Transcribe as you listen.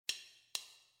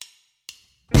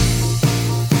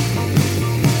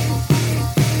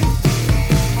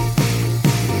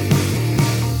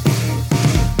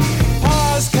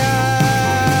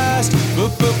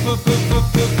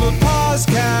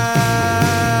Podcast.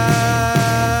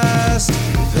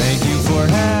 Thank you for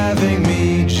having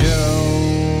me, Joe.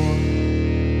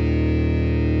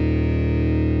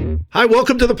 Hi,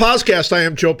 welcome to the podcast. I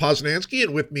am Joe Posnanski,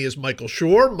 and with me is Michael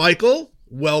Shore. Michael,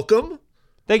 welcome.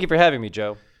 Thank you for having me,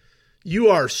 Joe. You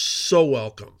are so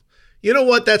welcome. You know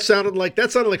what that sounded like?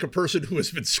 That sounded like a person who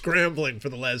has been scrambling for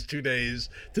the last 2 days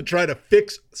to try to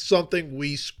fix something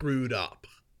we screwed up.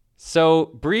 So,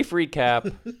 brief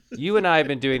recap. You and I have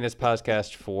been doing this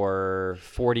podcast for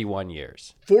 41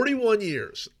 years. 41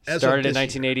 years. Started in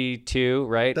 1982,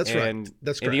 right? That's right.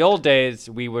 That's in correct. the old days,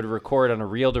 we would record on a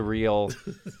reel-to-reel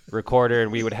recorder,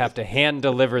 and we would have to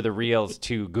hand-deliver the reels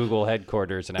to Google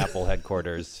headquarters and Apple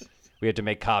headquarters. We had to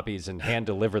make copies and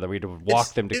hand-deliver them. We had to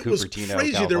walk them to Cupertino, It was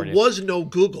crazy. California. There was no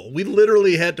Google. We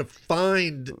literally had to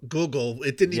find Google.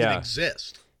 It didn't even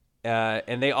exist.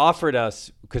 And they offered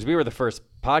us, because we were the first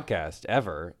podcast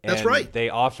ever. That's and right. They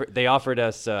offered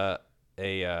us a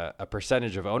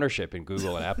percentage of ownership in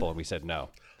Google and Apple, and we said no.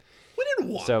 We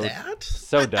didn't want that.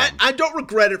 So dumb. I don't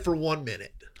regret it for 1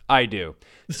 minute. I do.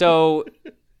 So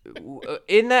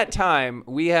in that time,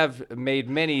 we have made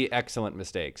many excellent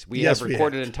mistakes. We Yes, have we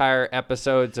recorded have. entire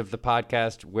episodes of the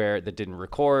podcast that didn't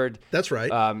record. That's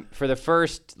right. For the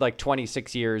first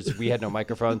 26 years, we had no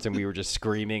microphones, and we were just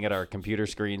screaming at our computer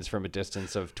screens from a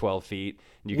distance of 12 feet.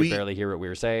 And you could barely hear what we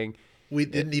were saying. We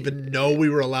didn't even know we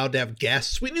were allowed to have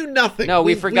guests. We knew nothing. No,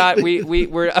 we forgot. We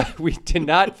did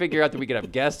not figure out that we could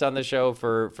have guests on the show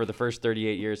for the first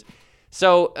 38 years.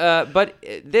 So, but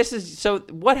this is so.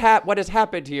 What has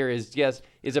happened here is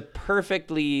a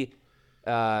perfectly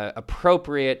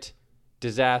appropriate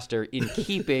disaster in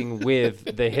keeping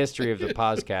with the history of the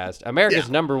podcast. America's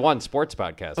number one sports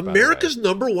podcast. America's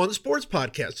number one sports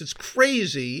podcast. It's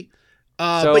crazy.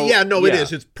 But it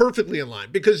is. It's perfectly in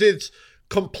line because it's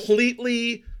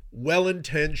completely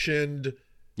well-intentioned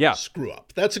screw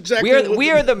up. That's exactly we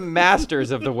are the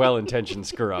masters of the well-intentioned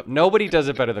screw up. Nobody does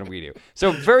it better than we do.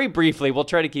 So very briefly, we'll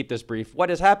try to keep this brief. What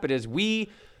has happened is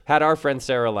we had our friend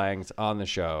Sarah Langs on the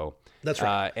show. That's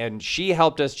right. And she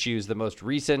helped us choose the most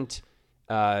recent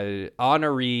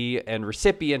honoree and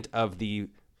recipient of the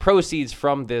proceeds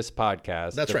from this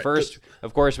podcast. That's the right. First,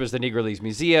 of course, was the Negro Leagues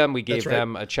Museum. We gave That's right.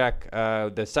 them a check.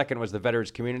 The second was the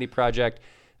Veterans Community Project,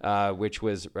 which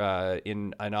was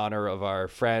in honor of our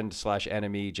friend /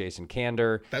 enemy Jason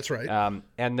Kander. That's right.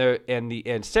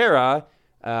 And Sarah,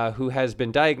 who has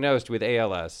been diagnosed with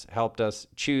ALS, helped us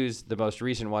choose the most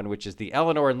recent one, which is the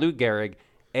Eleanor and Lou Gehrig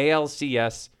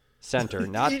ALCS Center,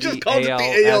 not You just the called it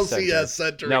the ALS ALCS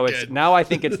Center No, again. now I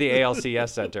think it's the ALCS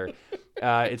Center.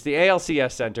 It's the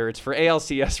ALCS Center. It's for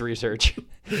ALCS research.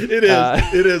 It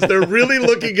is. It is. They're really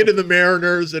looking into the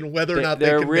Mariners and whether or not they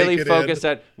they're can really make it focused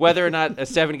in. at whether or not a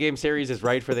 7-game series is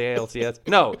right for the ALCS.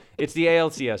 No, it's the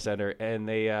ALCS Center, and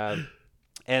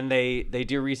they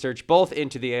do research both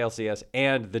into the ALCS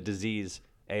and the disease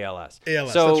ALS.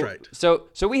 ALS, So, that's right.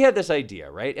 So we had this idea,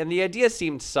 right? And the idea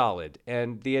seemed solid.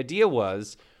 And the idea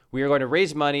was we are going to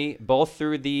raise money both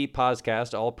through the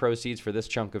podcast. All proceeds for this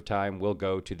chunk of time will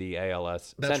go to the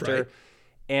ALS That's Center. right.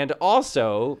 And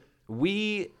also,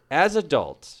 we, as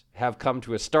adults, have come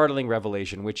to a startling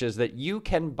revelation, which is that you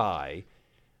can buy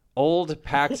old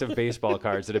packs of baseball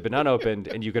cards that have been unopened,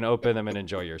 and you can open them and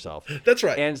enjoy yourself. That's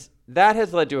right. And that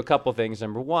has led to a couple things.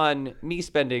 Number one, me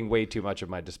spending way too much of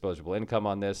my disposable income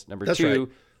on this. Number That's two,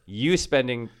 right. you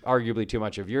spending arguably too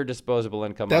much of your disposable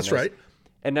income on That's this. right.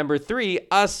 And number three,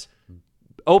 us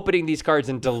opening these cards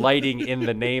and delighting in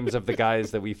the names of the guys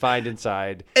that we find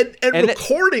inside. And And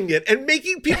recording it and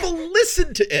making people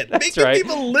listen to it. Making right.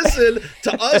 people listen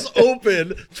to us open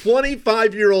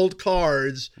 25-year-old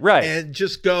cards Right. and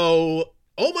just go,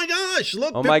 oh my gosh,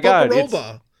 look, Oh Big my God, it's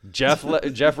Bocaroba. Jeff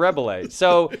Rebele.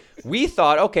 So we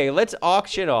thought, okay, let's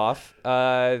auction off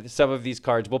some of these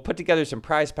cards. We'll put together some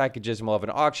prize packages and we'll have an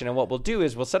auction. And what we'll do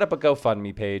is we'll set up a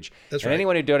GoFundMe page. That's and right.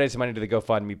 anyone who donates money to the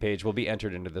GoFundMe page will be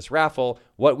entered into this raffle.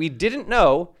 What we didn't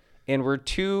know, and we're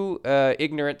too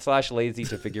ignorant / lazy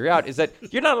to figure out, is that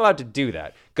you're not allowed to do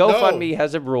that. GoFundMe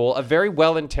has a rule, a very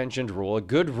well-intentioned rule, a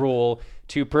good rule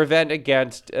to prevent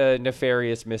against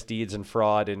nefarious misdeeds and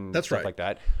fraud and That's stuff right. like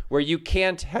that, where you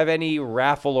can't have any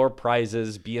raffle or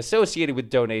prizes be associated with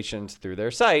donations through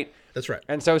their site. That's right.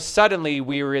 And so suddenly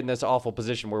we were in this awful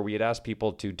position where we had asked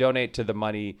people to donate to the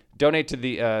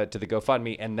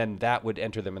GoFundMe, and then that would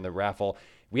enter them in the raffle.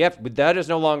 That is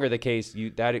no longer the case.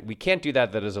 We can't do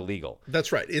that. That is illegal.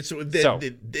 That's right. It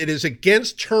is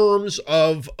against terms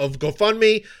of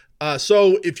GoFundMe.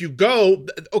 So if you go,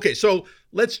 okay, so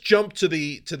let's jump to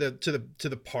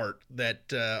the part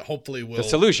that hopefully will The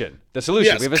solution. Yes,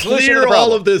 We have a solution to clear the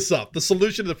problem. all of this up. The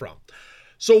solution to the problem.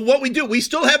 So what we do, we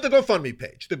still have the GoFundMe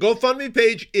page. The GoFundMe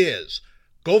page is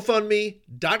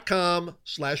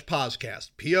GoFundMe.com/Poscast,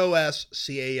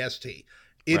 POSCAST.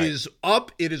 It is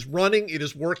up. It is running. It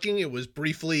is working. It was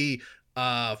briefly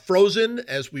frozen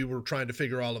as we were trying to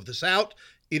figure all of this out.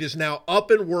 It is now up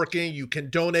and working. You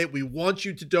can donate. We want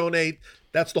you to donate.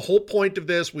 That's the whole point of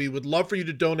this. We would love for you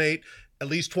to donate at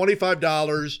least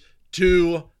 $25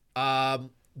 to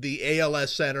the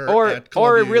ALS Center or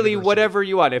really University. Whatever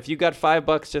you want. If you got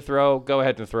 $5 to throw, go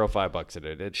ahead and throw $5 at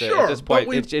it. Sure, at this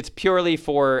point, it's purely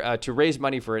for to raise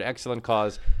money for an excellent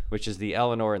cause, which is the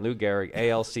Eleanor and Lou Gehrig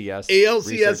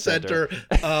ALCS Center,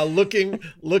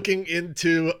 looking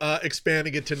into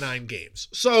expanding it to 9 games.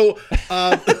 So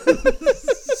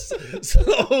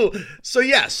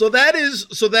so that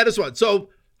is one. So,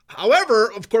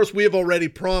 however, of course, we have already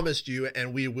promised you,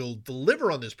 and we will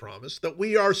deliver on this promise, that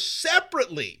we are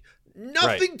separately,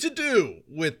 nothing to do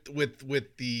with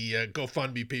the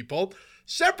GoFundMe people,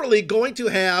 separately going to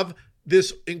have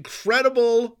this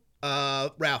incredible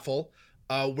raffle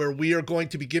where we are going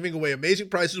to be giving away amazing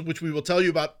prizes, which we will tell you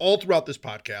about all throughout this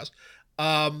podcast.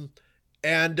 And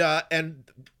in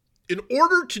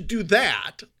order to do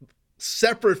that,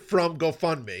 separate from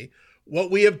GoFundMe,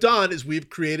 what we have done is we've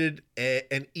created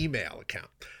an email account.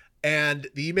 And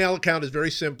the email account is very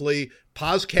simply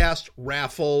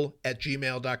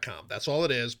poscastraffle@gmail.com. That's all it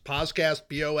is. Poscast,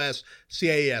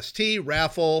 POSCAST,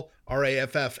 raffle,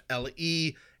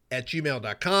 RAFFLE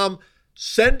 @gmail.com.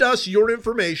 Send us your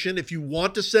information. If you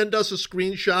want to send us a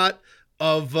screenshot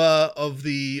of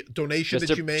the donation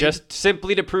that you made. Just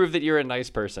simply to prove that you're a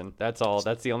nice person. That's all.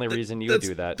 That's the only reason you would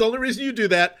do that. The only reason you do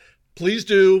that. Please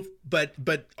do, but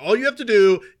all you have to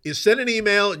do is send an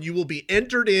email, and you will be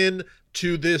entered in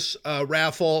to this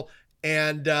raffle,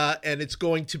 and it's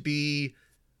going to be,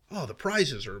 the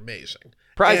prizes are amazing.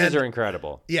 Prizes are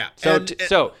incredible. Yeah. So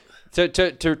to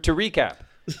recap,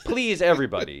 please,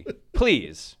 everybody,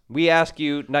 please, we ask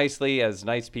you nicely, as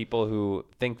nice people who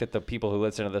think that the people who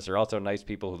listen to this are also nice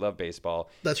people who love baseball.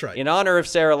 That's right. In honor of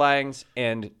Sarah Langs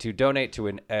and to donate to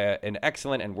an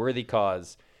excellent and worthy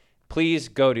cause, please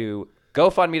go to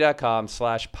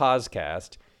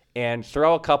GoFundMe.com/Poscast and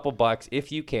throw a couple bucks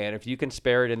if you can. If you can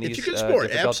spare it in these difficult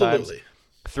absolutely. times,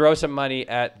 throw some money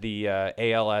at the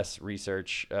ALS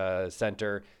Research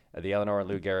Center, the Eleanor and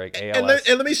Lou Gehrig ALS.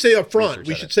 And let me say up front,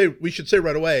 we should say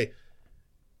right away,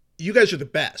 you guys are the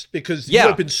best because you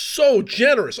have been so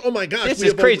generous. Oh my gosh, this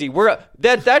is crazy.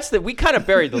 We kind of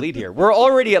buried the lead here. We're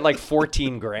already at like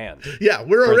 $14,000. Yeah,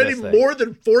 we're already more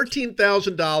than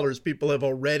 $14,000. People have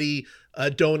already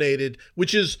donated,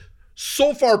 which is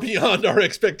so far beyond our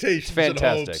expectations.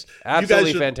 Fantastic, and hopes.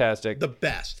 absolutely fantastic. The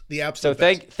best, the absolute. So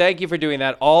best. thank you for doing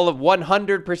that. All of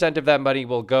 100% of that money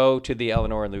will go to the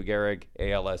Eleanor and Lou Gehrig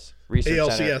ALS Research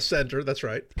ALCS Center. That's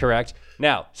right. Correct.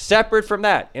 Now,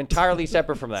 entirely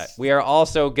separate from that, we are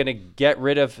also going to get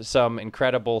rid of some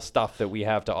incredible stuff that we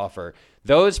have to offer.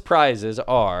 Those prizes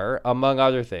are, among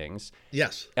other things,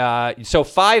 yes. So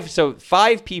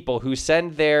five people who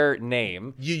send their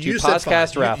name to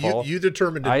Poscast Raffle. You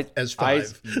determined it as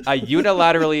 5. I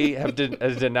unilaterally have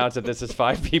announced that this is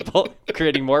 5 people,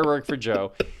 creating more work for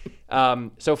Joe.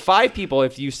 So 5 people,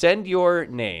 if you send your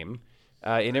name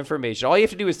and information, all you have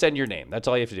to do is send your name. That's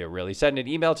all you have to do, really. Send an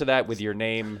email to that with your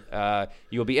name.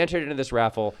 You will be entered into this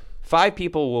raffle. 5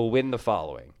 people will win the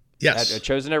following. Yes.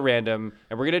 Chosen at random.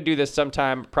 And we're going to do this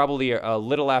sometime probably a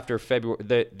little after February.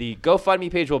 The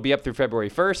GoFundMe page will be up through February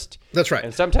 1st. That's right.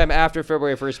 And sometime after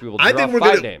February 1st, we will draw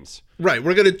 5 names. Right.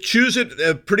 We're going to choose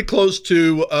it pretty close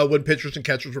to when pitchers and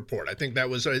catchers report. I think that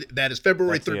is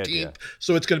February 13th.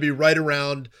 So it's going to be right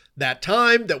around that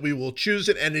time that we will choose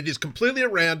it. And it is completely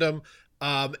at random.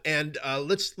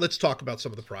 Let's talk about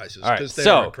some of the prizes because they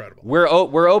are incredible.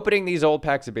 We're opening these old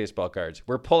packs of baseball cards.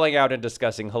 We're pulling out and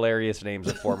discussing hilarious names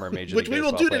of former Major League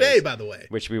Baseball players. Which we will do today, by the way.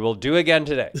 Which we will do again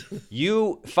today.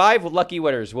 You 5 lucky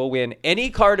winners will win any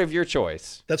card of your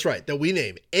choice. That's right. That we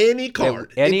name any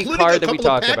card, including card that we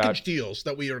talk about. A couple of package deals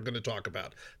that we are going to talk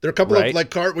about. There are a couple of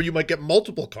card where you might get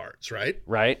multiple cards, right?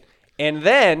 Right, and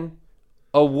then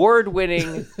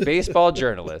award-winning baseball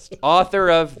journalist, author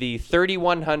of the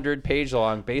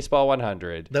 3,100-page-long Baseball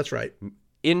 100. That's right.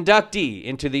 Inductee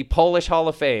into the Polish Hall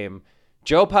of Fame,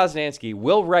 Joe Posnanski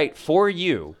will write for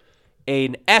you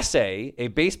an essay, a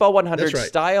Baseball 100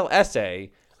 style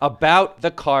essay about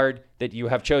the card that you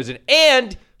have chosen,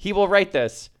 and he will write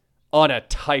this on a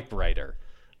typewriter.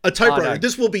 A typewriter.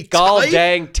 This will be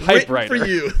typewriter for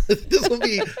you. This will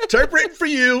be typewritten for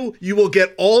you. You will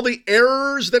get all the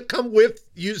errors that come with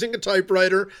using a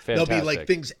typewriter. Fantastic. There'll be like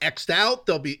things X'd out.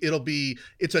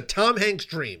 It's a Tom Hanks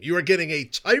dream. You are getting a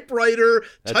typewriter,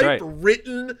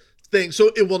 typewritten thing.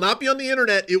 So it will not be on the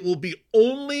internet. It will be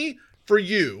only for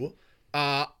you.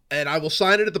 And I will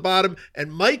sign it at the bottom.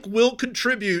 And Mike will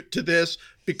contribute to this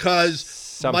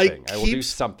because Mike I will do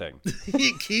something.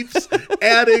 He keeps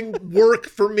adding work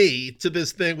for me to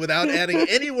this thing without adding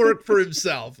any work for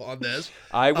himself on this.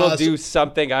 I will do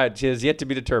something. It is yet to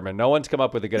be determined. No one's come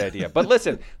up with a good idea. But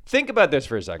listen, think about this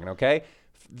for a second, okay?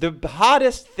 The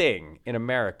hottest thing in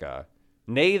America,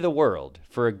 nay the world,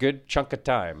 for a good chunk of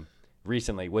time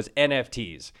recently was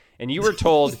NFTs. And you were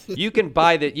told you can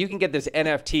get this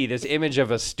NFT, this image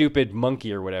of a stupid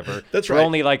monkey or whatever, for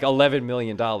only like $11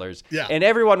 million. Yeah. And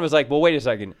everyone was like, well, wait a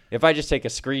second. If I just take a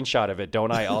screenshot of it,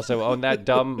 don't I also own that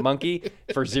dumb monkey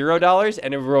for $0?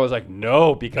 And everyone was like,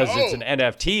 no, because it's an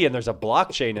NFT and there's a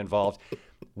blockchain involved.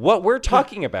 What we're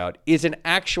talking about is an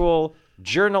actual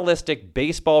journalistic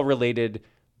baseball-related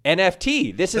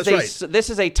NFT. This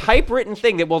is a typewritten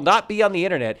thing that will not be on the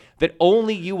internet, that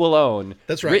only you will own.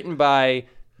 That's right. Written by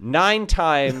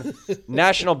 9-time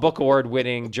National Book Award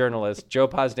winning journalist Joe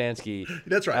Posnanski.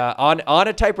 That's right. On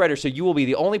a typewriter. So you will be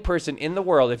the only person in the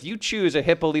world, if you choose a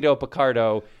Hippolito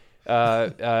Picardo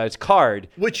card,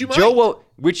 which you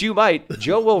might.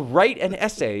 Joe will write an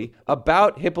essay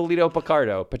about Hippolito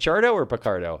Picardo. Pichardo or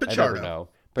Picardo? I never know.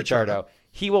 Pichardo.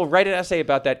 He will write an essay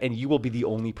about that, and you will be the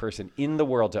only person in the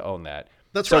world to own that.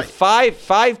 That's right. So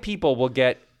five people will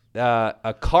get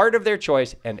a card of their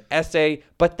choice, an essay,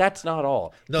 but that's not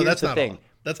all. No, Here's that's the not thing. all.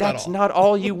 That's not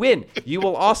all you win. You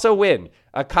will also win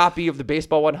a copy of the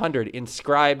Baseball 100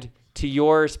 inscribed to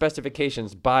your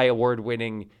specifications by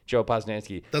award-winning Joe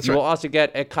Posnanski. You will also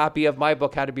get a copy of my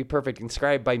book, How to Be Perfect,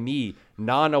 inscribed by me,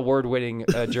 non-award-winning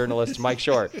journalist Mike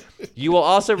Shore. You will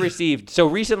also receive... So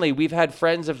recently, we've had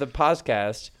friends of the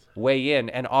podcast weigh in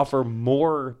and offer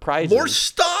more prizes. More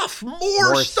stuff.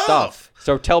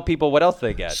 So tell people what else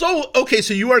they get. So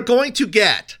you are going to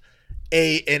get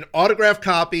an autographed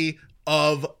copy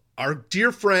of our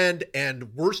dear friend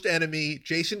and worst enemy,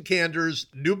 Jason Kander's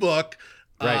new book.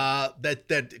 Right.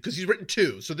 Because he's written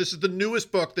 2. So this is the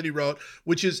newest book that he wrote,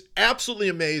 which is absolutely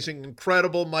amazing,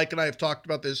 incredible. Mike and I have talked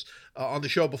about this on the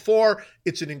show before.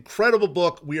 It's an incredible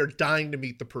book. We are dying to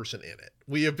meet the person in it.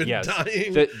 We have been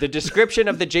dying. The description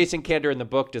of the Jason Kander in the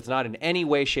book does not in any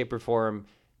way, shape, or form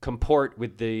comport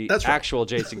with the actual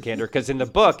Jason Kander, because in the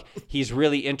book he's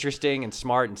really interesting and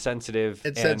smart and sensitive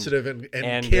and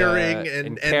caring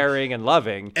and caring and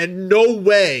loving. And no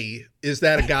way is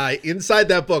that a guy inside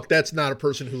that book that's not a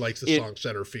person who likes the song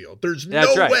Center Field. There's no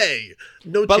way,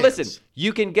 no but chance. Listen,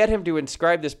 you can get him to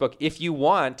inscribe this book if you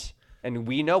want, and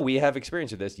we know we have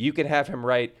experience with this. You can have him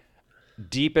write,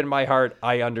 "Deep in my heart,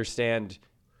 I understand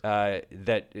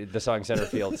that the song Center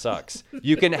Field sucks."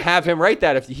 You can have him write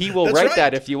that. If he will write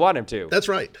that if you want him to. That's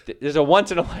right. There's a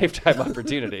once in a lifetime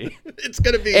opportunity. It's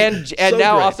going to be and so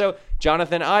now great. Also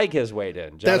Jonathan Eig has weighed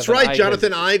in.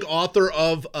 Jonathan Eig, author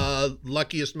of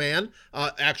Luckiest Man,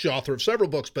 actually author of several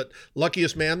books, but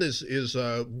Luckiest Man is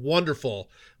a wonderful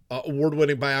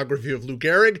award-winning biography of Lou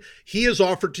Gehrig. He has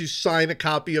offered to sign a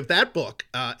copy of that book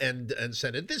and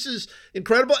send it. This is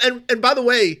incredible. And by the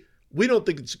way, we don't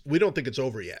think it's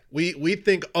over yet. We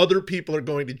think other people are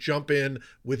going to jump in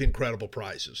with incredible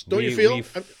prizes. Don't you feel?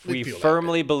 We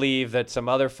firmly believe that some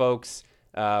other folks,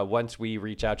 once we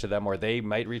reach out to them, or they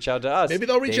might reach out to us, maybe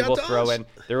they'll reach out to us.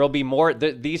 There will be more.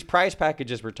 These prize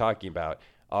packages we're talking about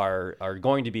are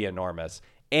going to be enormous.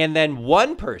 And then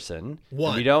one person,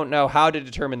 we don't know how to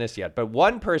determine this yet, but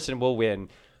one person will win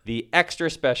the extra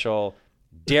special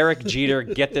Derek Jeter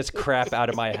Get This Crap Out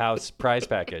of My House prize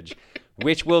package,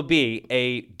 which will be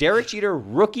a Derek Jeter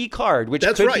rookie card, which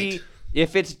be,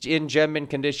 if it's in gem mint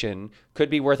condition, could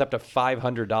be worth up to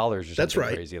 $500 or something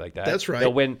crazy like that. That's right.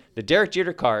 They'll win the Derek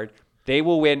Jeter card. They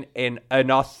will win an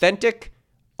authentic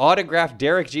autographed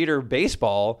Derek Jeter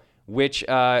baseball, which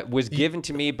was given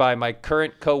to me by my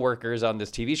current coworkers on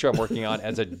this TV show I'm working on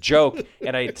as a joke,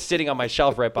 and it's sitting on my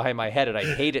shelf right behind my head, and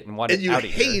I hate it and want it out of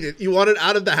here. And you hate it. You want it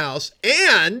out of the house.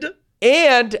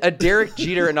 And a Derek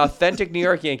Jeter, an authentic New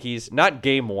York Yankees, not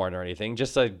game worn or anything,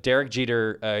 just a Derek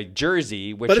Jeter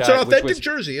jersey. But it's an authentic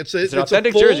jersey. It's an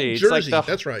authentic jersey.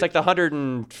 That's right. It's like the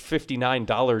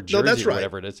 $159 jersey or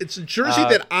whatever it is. It's a jersey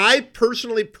that I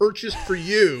personally purchased for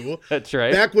you. That's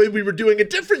right. Back when we were doing a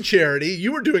different charity.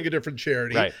 You were doing a different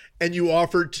charity. Right. And you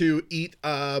offered to eat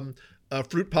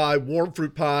fruit pie, warm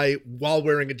fruit pie, while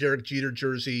wearing a Derek Jeter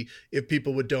jersey if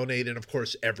people would donate. And of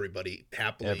course, everybody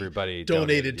happily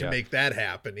donated to make that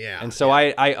happen. Yeah. And so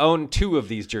I own 2 of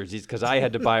these jerseys because I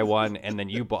had to buy one, and then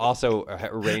you also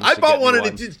arranged I to bought get one, me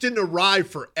and one. it didn't arrive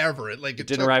forever. It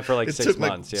didn't arrive for 6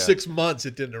 months. 6 months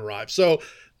it didn't arrive. So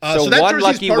so that one jersey's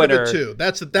lucky part winner, of it too.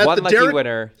 That's one the lucky Derek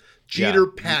winner. Jeter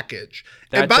package.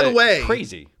 And by the way,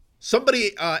 crazy.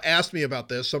 Somebody asked me about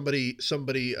this. Somebody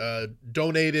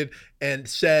donated and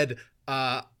said,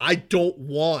 I don't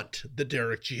want the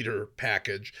Derek Jeter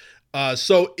package.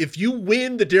 So if you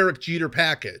win the Derek Jeter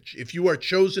package, if you are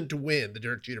chosen to win the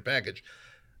Derek Jeter package,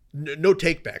 no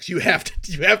takebacks. You have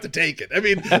to take it. I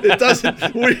mean, it doesn't.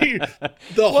 Hang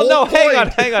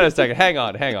on a second. Hang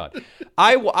on.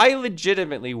 I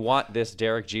legitimately want this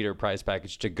Derek Jeter prize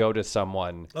package to go to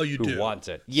someone who wants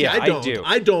it. Yeah, I do.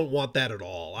 I don't want that at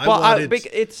all.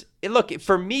 Look,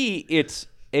 for me, it's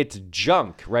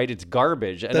junk, right? It's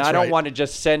garbage, and I don't want to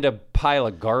just send a pile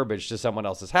of garbage to someone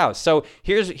else's house. So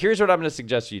here's what I'm going to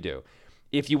suggest you do.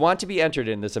 If you want to be entered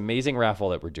in this amazing raffle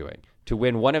that we're doing to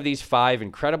win one of these 5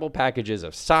 incredible packages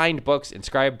of signed books,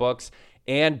 inscribed books,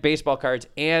 and baseball cards,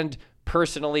 and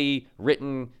personally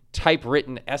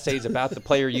typewritten essays about the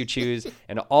player you choose,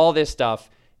 and all this stuff,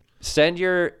 send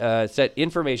your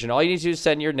information. All you need to do is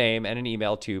send your name and an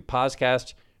email to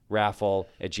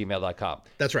podcastraffle@gmail.com.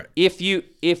 That's right. If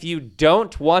you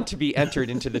don't want to be entered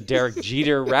into the Derek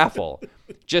Jeter raffle,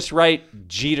 just write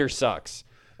Jeter sucks.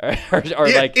 Or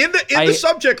like in the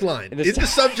subject line. In the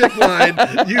subject line,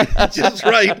 you just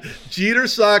write Jeter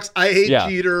sucks. I hate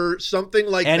Jeter. Something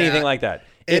like anything that. like that.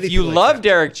 If you love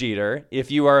Derek Jeter,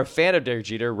 if you are a fan of Derek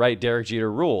Jeter, write Derek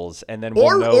Jeter rules, and then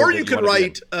we'll know. Or you could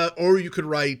write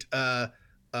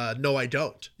no, I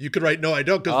don't. You could write no, I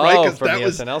don't because that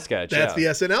was SNL sketch. That's the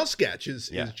SNL sketch.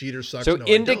 Is Jeter sucks? So no,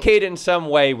 indicate in some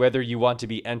way whether you want to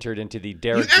be entered into the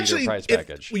Derek Jeter prize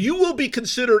package. You will be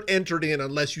considered entered in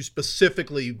unless you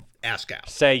specifically ask out.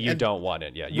 Say you don't want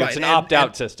it. Yeah, it's an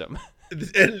opt-out system.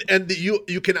 And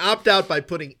you can opt out by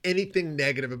putting anything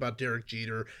negative about Derek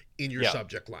Jeter in your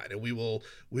subject line, and we will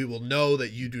know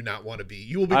that you do not want to be.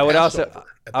 You will be. I would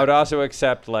also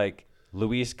accept like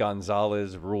Luis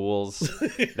Gonzalez rules.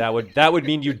 that would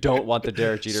mean you don't want the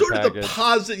Derek Jeter sort package. Of the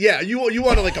positive. Yeah, you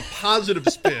want a positive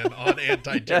spin on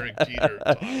anti-Derek Jeter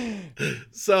talk.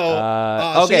 So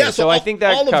I think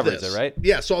that covers it, right?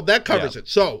 Yeah, so that covers it.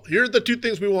 So here are the 2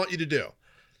 things we want you to do.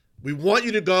 We want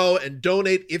you to go and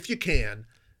donate if you can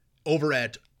over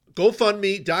at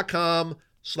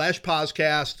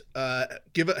GoFundMe.com/podcast.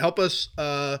 Help us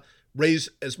raise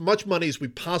as much money as we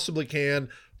possibly can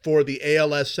for the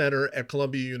ALS Center at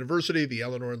Columbia University, the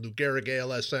Eleanor and Lou Gehrig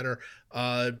ALS Center.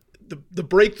 The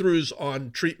breakthroughs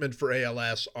on treatment for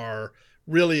ALS are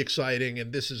really exciting,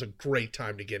 and this is a great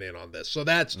time to get in on this. So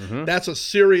that's a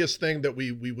serious thing that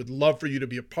we would love for you to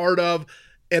be a part of.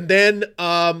 And then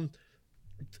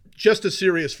just as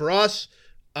serious for us,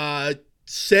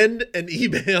 send an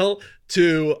email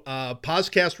to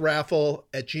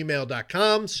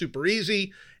podcastraffle@gmail.com. Super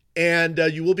easy. And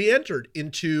you will be entered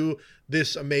into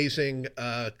this amazing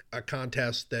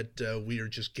contest that we are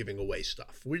just giving away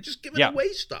stuff. We're just giving away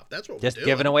stuff. That's what we're doing. Just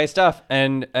giving away stuff.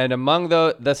 And among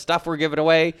the stuff we're giving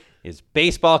away is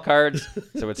baseball cards.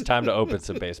 So it's time to open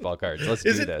some baseball cards. Let's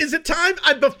do this. Is it time?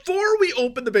 Before we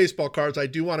open the baseball cards, I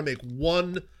do want to make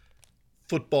one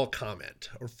football comment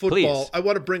or football. Please. I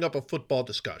want to bring up a football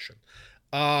discussion.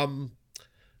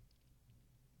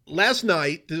 Last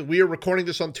night, we are recording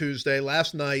this on Tuesday.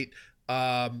 Last night,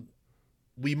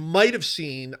 we might have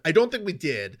seen, I don't think we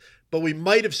did, but we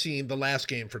might have seen the last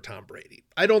game for Tom Brady.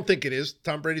 I don't think it is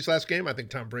Tom Brady's last game. I think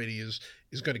Tom Brady is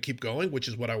going to keep going, which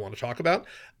is what I want to talk about.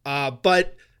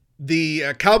 But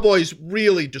the Cowboys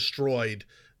really destroyed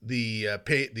the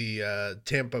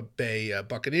Tampa Bay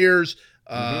Buccaneers.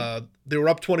 They were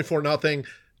up 24-0.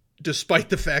 Despite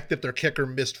the fact that their kicker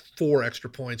missed 4 extra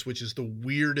points, which is the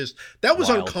weirdest. That was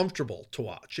wild. Uncomfortable to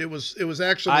watch. It was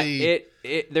actually.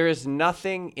 There is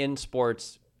nothing in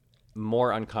sports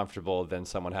more uncomfortable than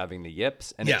someone having the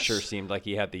yips, and it sure seemed like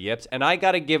he had the yips. And I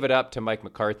got to give it up to Mike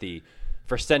McCarthy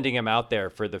for sending him out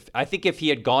there for the. I think if he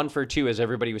had gone for 2, as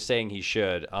everybody was saying he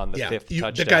should, on the 5th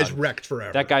touchdown, that guy's wrecked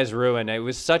forever. That guy's ruined. It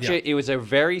was it was a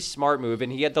very smart move,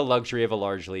 and he had the luxury of a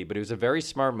large lead, but it was a very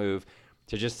smart move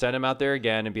to just send him out there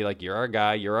again and be like, you're our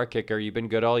guy, you're our kicker, you've been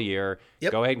good all year.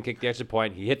 Go ahead and kick the extra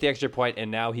point. He hit the extra point,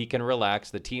 and now he can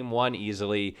relax. The team won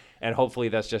easily, and hopefully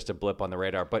that's just a blip on the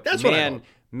radar. But man,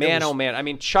 I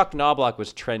mean, Chuck Knobloch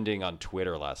was trending on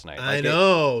Twitter last night. I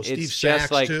know. Steve Sachs,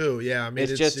 too. Yeah, I mean,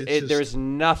 it's just there's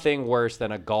nothing worse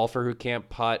than a golfer who can't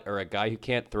putt or a guy who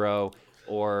can't throw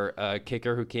or a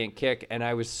kicker who can't kick. And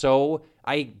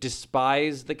I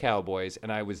despise the Cowboys,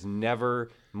 and I was never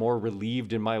more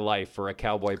relieved in my life for a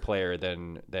Cowboy player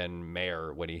than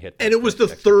Mayer when he hit that. And it was the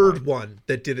third one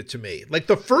that did it to me. Like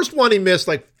the first one he missed,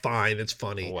 like, fine, it's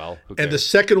funny. Well, who cares? And the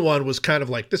second one was kind of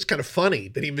like, this is kind of funny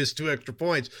that he missed 2 extra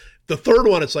points. The third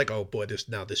one, it's like, oh boy, this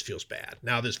feels bad.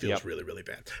 Now this feels really, really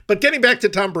bad. But getting back to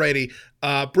Tom Brady,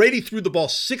 Brady threw the ball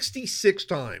 66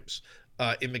 times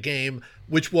in the game,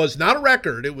 which was not a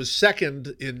record. It was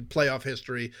second in playoff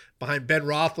history behind Ben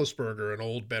Roethlisberger, an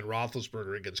old Ben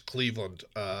Roethlisberger against Cleveland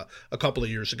a couple of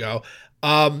years ago.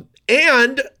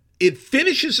 And it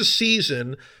finishes a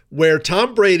season where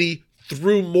Tom Brady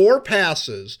threw more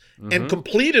passes and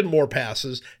completed more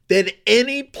passes than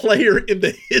any player in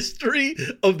the history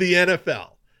of the NFL.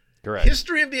 Correct.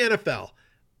 History of the NFL.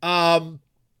 And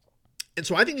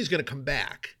so I think he's going to come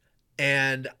back,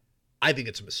 and I think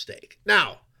it's a mistake.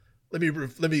 Now, let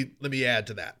me add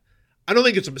to that. I don't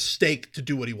think it's a mistake to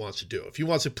do what he wants to do. If he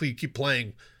wants to keep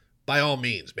playing, by all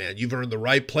means, man, you've earned the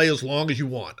right. Play as long as you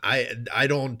want. I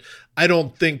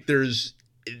don't think there's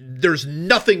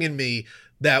nothing in me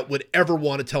that would ever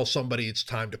want to tell somebody it's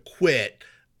time to quit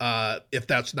if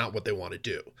that's not what they want to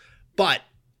do. But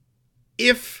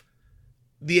if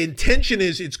the intention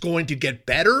is it's going to get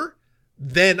better,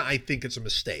 then I think it's a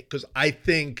mistake, because I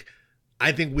think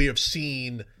we have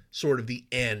seen sort of the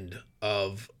end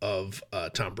of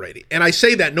Tom Brady. And I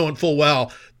say that knowing full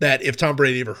well that if Tom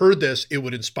Brady ever heard this, it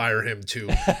would inspire him to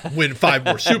win 5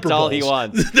 more Super Bowls. That's all he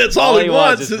wants. That's all he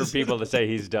wants is for people to say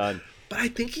he's done. But I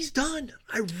think he's done.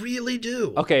 I really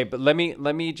do. Okay, but let me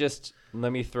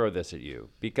throw this at you,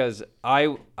 because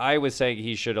I was saying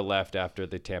he should have left after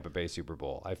the Tampa Bay Super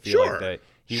Bowl. I feel like that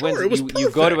he wins. It was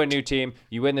you go to a new team,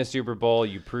 you win the Super Bowl,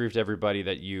 you prove to everybody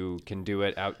that you can do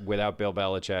it without Bill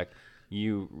Belichick.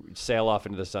 You sail off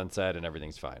into the sunset and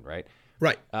everything's fine, right?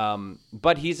 Right.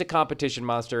 But he's a competition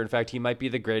monster. In fact, he might be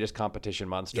the greatest competition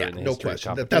monster in the history of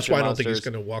competition. That's why I don't think he's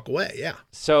going to walk away. Yeah.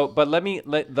 So, but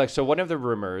so one of the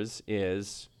rumors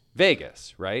is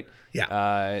Vegas, right?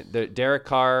 Yeah. The Derek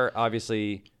Carr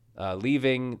obviously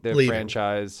leaving the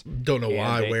franchise. Don't know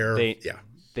why, where.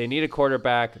 They need a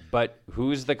quarterback, but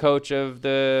who's the coach of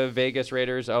the Vegas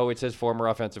Raiders? Oh, it's his former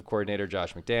offensive coordinator,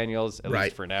 Josh McDaniels. At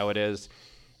least for now it is.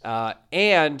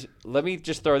 And let me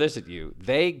just throw this at you.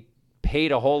 They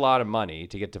paid a whole lot of money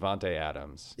to get Davante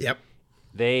Adams. Yep.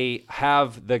 They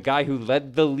have the guy who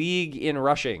led the league in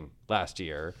rushing last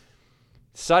year.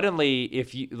 Suddenly,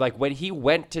 when he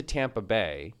went to Tampa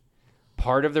Bay,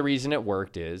 part of the reason it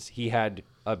worked is he had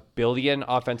a billion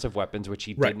offensive weapons, which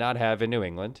he did not have in New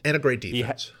England. And a great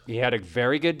defense. He had a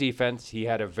very good defense. He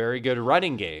had a very good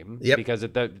running game because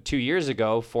 2 years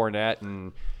ago, Fournette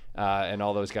and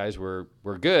all those guys were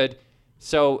good.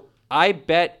 So I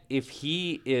bet if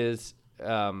he is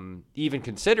even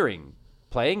considering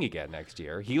playing again next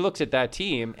year, he looks at that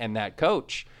team and that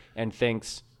coach and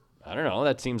thinks, I don't know,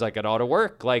 that seems like it ought to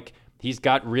work. Like, he's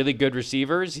got really good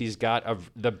receivers. He's got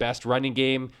the best running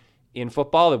game in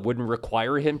football. It wouldn't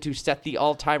require him to set the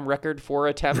all-time record for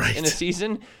attempts in a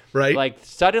season. Right. Like,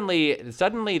 suddenly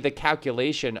the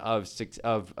calculation of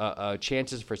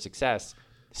chances for success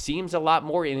seems a lot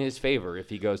more in his favor if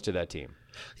he goes to that team.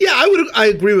 Yeah, I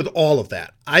agree with all of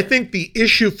that. I think the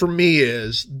issue for me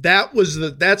is that's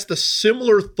the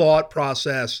similar thought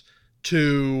process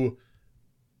to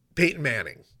Peyton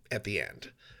Manning at the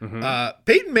end. Mm-hmm.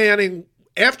 Peyton Manning,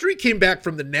 after he came back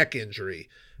from the neck injury,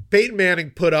 Peyton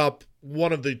Manning put up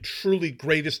one of the truly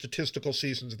greatest statistical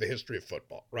seasons in the history of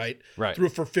football, right? Threw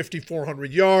for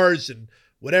 5,400 yards and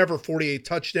 48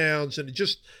 touchdowns, and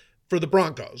just for the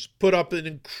Broncos, put up an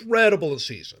incredible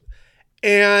season.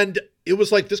 And it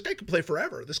was like, this guy can play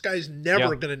forever. This guy's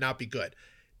never going to not be good.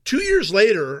 2 years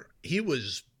later, he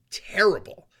was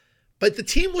terrible. But the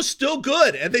team was still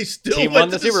good, and they still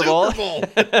went to the Super Bowl.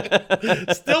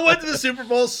 Still went to the Super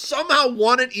Bowl, somehow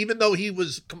won it, even though he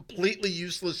was completely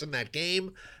useless in that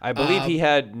game. I believe he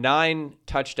had 9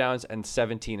 touchdowns and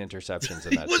 17 interceptions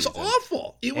in that season. He was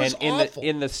awful. He was awful.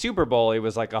 In the Super Bowl, it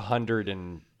was like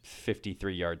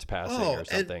 153 yards passing or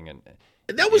something. And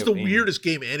that was the weirdest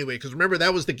game anyway, because remember,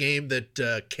 that was the game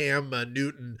that Cam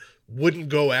Newton wouldn't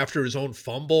go after his own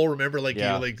fumble. Remember,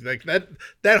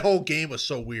 that whole game was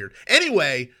so weird.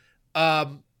 Anyway,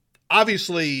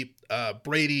 obviously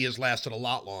Brady has lasted a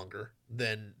lot longer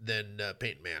than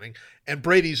Peyton Manning, and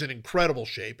Brady's in incredible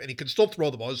shape, and he can still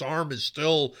throw the ball. His arm is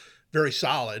still very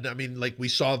solid. I mean, like we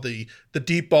saw the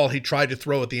deep ball he tried to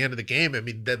throw at the end of the game. I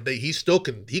mean,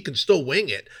 he can still wing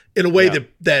it in a way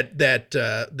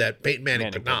that Peyton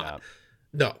Manning could not.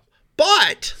 No,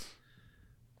 but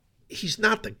he's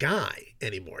not the guy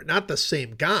anymore, not the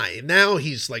same guy. Now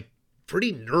he's like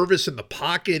pretty nervous in the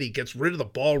pocket. He gets rid of the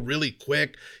ball really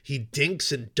quick. He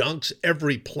dinks and dunks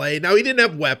every play. Now, he didn't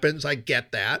have weapons. I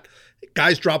get that.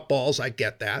 Guys drop balls. I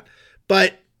get that.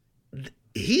 But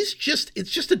it's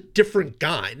just a different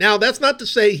guy. Now, that's not to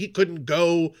say he couldn't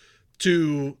go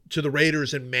to the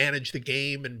Raiders and manage the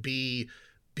game and be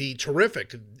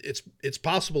terrific. It's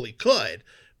possible he could.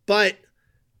 But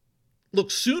look,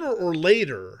 sooner or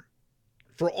later,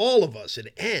 for all of us,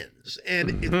 it ends.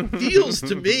 And it feels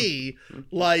to me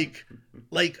like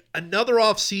another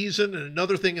off season and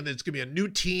another thing, and it's going to be a new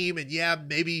team. And yeah,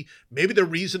 maybe the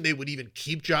reason they would even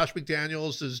keep Josh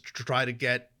McDaniels is to try to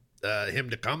get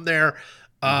him to come there.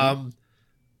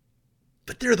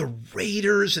 But they're the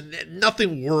Raiders, and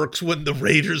nothing works when the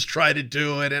Raiders try to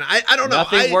do it. And I don't know.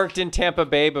 Nothing worked in Tampa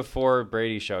Bay before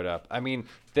Brady showed up. I mean,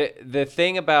 the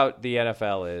thing about the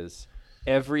NFL is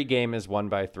every game is won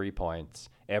by 3 points.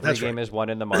 Every game is won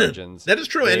in the margins. That is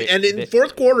true. And in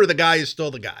fourth quarter, the guy is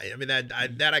still the guy. I mean, that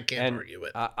I can't argue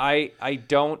with. I'm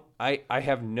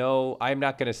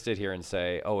not going to sit here and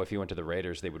say, oh, if he went to the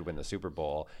Raiders, they would win the Super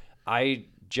Bowl. I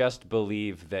just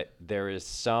believe that there is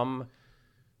some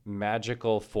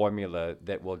magical formula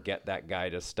that will get that guy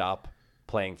to stop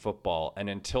playing football. And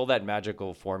until that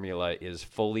magical formula is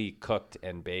fully cooked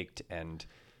and baked and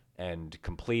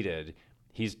completed,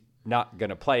 he's not going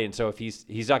to play. And so if he's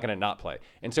not going to not play.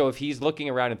 And so if he's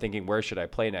looking around and thinking, where should I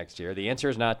play next year? The answer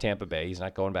is not Tampa Bay. He's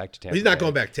not going back to Tampa Bay. He's not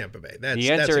going back to Tampa Bay.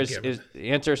 The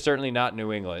answer is certainly not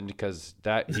New England, because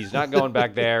he's not going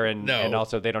back there. And and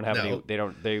also they don't have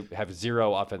they have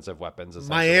zero offensive weapons.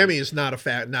 Miami is not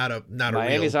a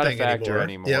Miami's not a factor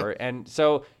anymore. Yep. And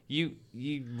so you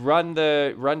run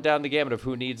down the gamut of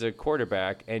who needs a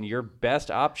quarterback, and your best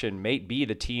option may be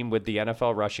the team with the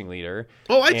NFL rushing leader.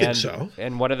 Oh, I think so.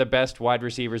 And one of the best wide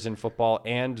receivers in football,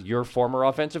 and your former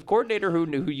offensive coordinator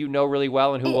who you know really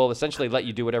well and who will essentially let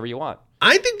you do whatever you want.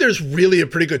 I think there's really a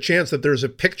pretty good chance that there's a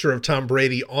picture of Tom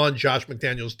Brady on Josh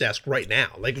McDaniels' desk right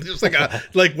now, like just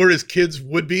like where his kids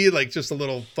would be, like just a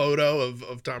little photo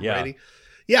of Tom Brady.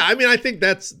 Yeah, I mean, I think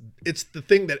it's the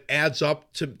thing that adds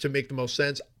up to make the most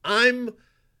sense. I'm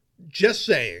just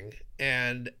saying,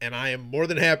 and I am more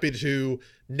than happy to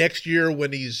next year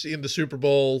when he's in the Super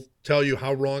Bowl tell you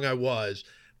how wrong I was.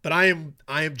 But I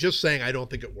am just saying I don't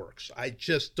think it works. I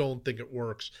just don't think it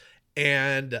works,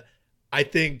 and I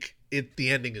think the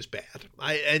ending is bad.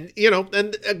 And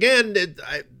again,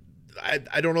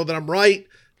 I don't know that I'm right.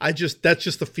 That's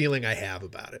just the feeling I have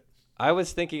about it. I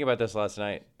was thinking about this last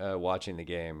night watching the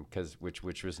game,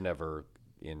 which was never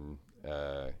in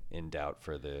doubt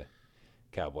for the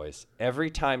Cowboys.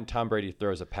 Every time Tom Brady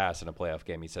throws a pass in a playoff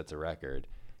game, he sets a record.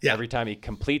 Yeah. Every time he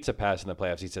completes a pass in the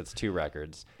playoffs, he sets 2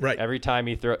 records. Right. Every time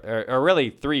he or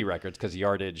really 3 records, because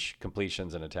yardage,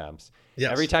 completions, and attempts.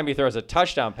 Yes. Every time he throws a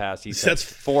touchdown pass, he sets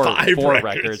 4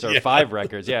 records or 5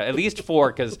 records. Yeah, at least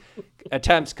 4, because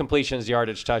attempts, completions,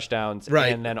 yardage, touchdowns,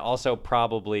 right. And then also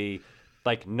probably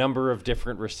like number of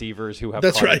different receivers who have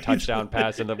caught a touchdown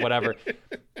pass and whatever.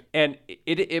 And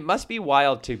it must be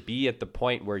wild to be at the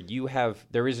point where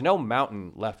there is no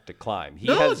mountain left to climb. He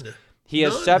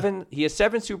has 7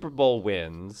 Super Bowl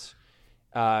wins,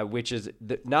 which is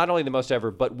not only the most ever,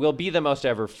 but will be the most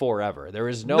ever forever. There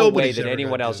is no way that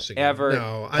anyone else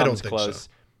ever comes close. So.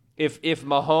 If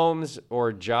Mahomes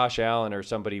or Josh Allen or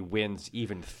somebody wins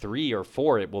even 3 or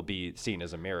 4, it will be seen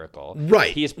as a miracle.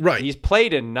 Right. He's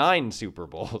played in 9 Super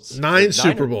Bowls. 9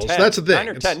 Super Bowls. That's the thing. 9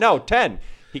 or 10. No, 10.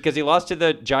 Because he lost to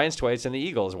the Giants twice and the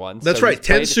Eagles once. That's right.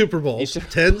 10 Super Bowls.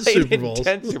 10 Super Bowls.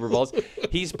 10 Super Bowls.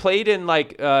 He's played in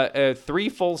like 3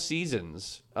 full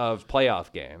seasons of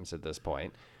playoff games at this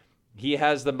point. He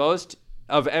has the most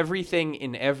of everything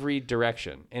in every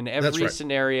direction, in every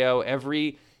scenario,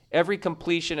 every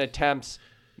completion, attempts,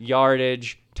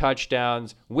 yardage,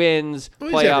 touchdowns, wins,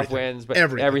 playoff wins, but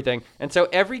everything. And so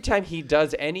every time he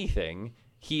does anything,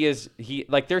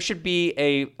 there should be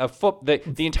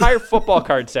the entire football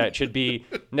card set should be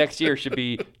next year should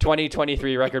be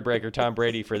 2023 record breaker Tom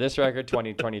Brady for this record,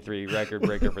 2023 record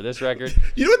breaker for this record.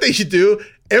 You know what they should do?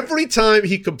 Every time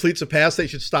he completes a pass, they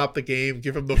should stop the game,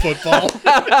 give him the football.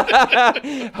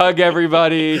 Hug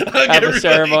everybody, have a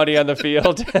ceremony on the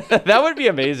field. That would be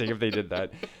amazing if they did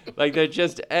that. Like, they're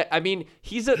just, I mean,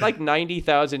 he's at like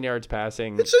 90,000 yards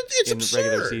passing it's in absurd.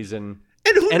 Regular season.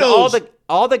 And who knows?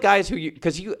 All the guys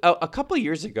because a couple of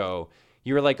years ago,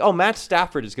 you were like, oh, Matt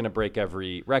Stafford is going to break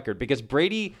every record, because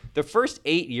Brady, the first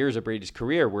 8 years of Brady's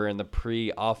career were in the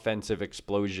pre-offensive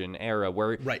explosion era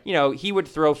where, he would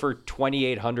throw for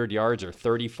 2,800 yards or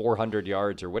 3,400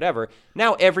 yards or whatever.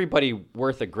 Now everybody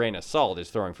worth a grain of salt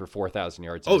is throwing for 4,000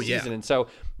 yards in a season. And so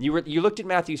you looked at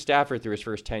Matthew Stafford through his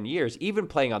first 10 years, even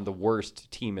playing on the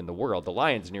worst team in the world, the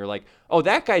Lions, and you're like, oh,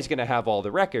 that guy's going to have all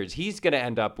the records. He's going to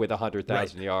end up with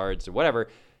 100,000 yards or whatever.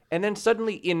 And then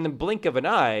suddenly, in the blink of an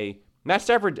eye, Matt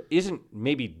Stafford isn't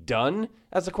maybe done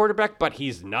as a quarterback, but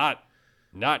he's not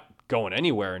going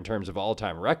anywhere in terms of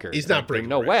all-time records. He's not breaking.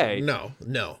 No way. No.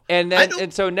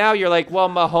 And so now you're like, well,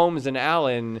 Mahomes and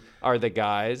Allen are the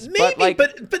guys. Maybe,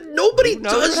 but nobody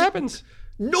does. What happens?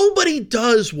 Nobody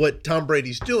does what Tom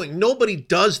Brady's doing. Nobody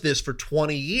does this for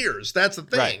 20 years. That's the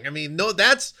thing. Right. I mean, no,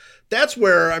 that's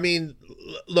where, I mean,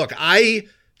 look, I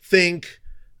think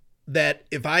that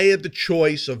if I had the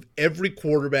choice of every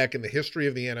quarterback in the history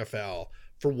of the NFL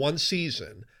for one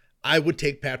season, I would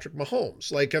take Patrick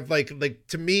Mahomes. Like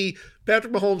to me,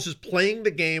 Patrick Mahomes is playing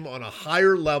the game on a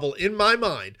higher level in my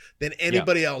mind than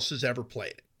anybody else has ever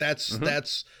played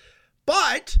it.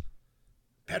 But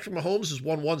Patrick Mahomes has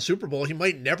won one Super Bowl. He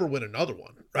might never win another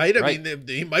one, right? I mean,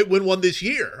 he might win one this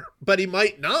year, but he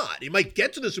might not. He might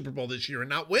get to the Super Bowl this year and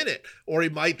not win it, or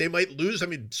they might lose. I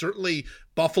mean, certainly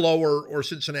Buffalo or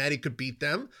Cincinnati could beat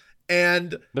them,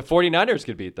 and the 49ers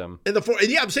could beat them. And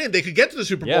I'm saying they could get to the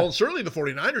Super Bowl, and certainly the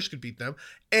 49ers could beat them.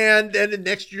 And then the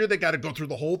next year they got to go through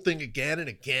the whole thing again and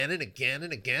again and again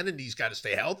and again, and he's got to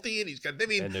stay healthy, and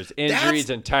and there's injuries,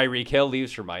 and Tyreek Hill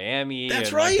leaves for Miami.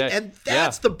 That's right, and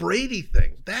that's the Brady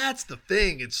thing. That's the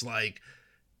thing. It's like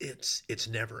it's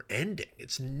never ending.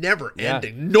 It's never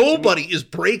ending. Nobody is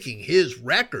breaking his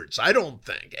records, I don't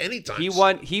think, anytime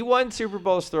soon. He won Super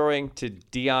Bowls throwing to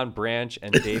Deion Branch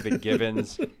and David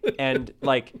Givens, and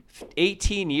like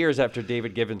 18 years after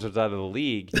David Givens was out of the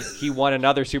league, he won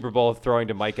another Super Bowl throwing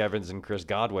to Mike Evans and Chris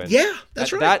Godwin. Yeah,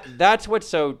 that's right. That's what's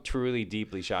so truly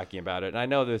deeply shocking about it. And I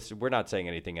know this, we're not saying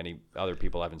anything any other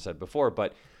people haven't said before,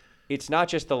 but it's not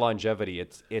just the longevity,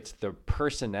 it's the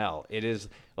personnel. It is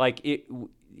like it.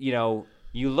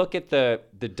 You look at the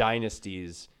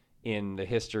dynasties in the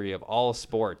history of all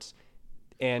sports,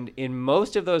 and in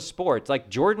most of those sports, like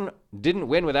Jordan didn't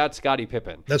win without Scottie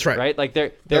Pippen. That's right. Right? Like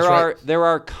there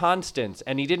are constants,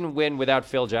 and he didn't win without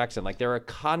Phil Jackson. Like there are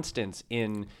constants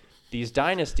in these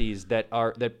dynasties that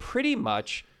pretty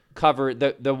much cover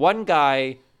the one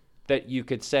guy that you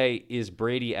could say is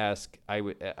Brady-esque,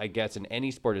 I guess, in any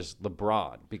sport is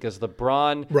LeBron, because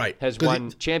LeBron has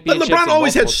won championships. But LeBron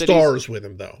always had stars with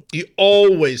him, though. He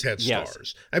always had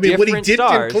stars. I mean, when he did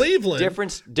in Cleveland,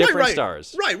 different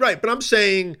stars. Right. But I'm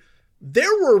saying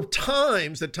there were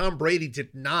times that Tom Brady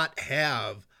did not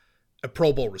have a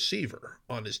Pro Bowl receiver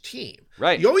on his team.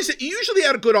 Right. He usually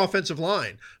had a good offensive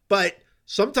line, but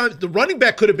sometimes the running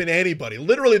back could have been anybody.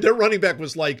 Literally, their running back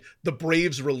was like the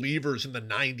Braves relievers in the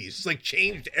 90s. It's like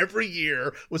changed every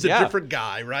year, was a different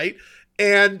guy, right?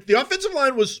 And the offensive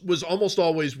line was almost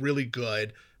always really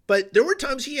good. But there were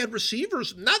times he had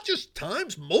receivers, not just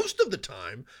times, most of the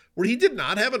time, where he did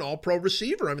not have an all-pro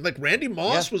receiver. I mean, like Randy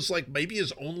Moss was like maybe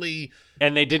his only.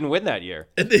 And they didn't win that year.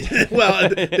 And they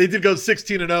did go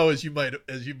 16-0, as you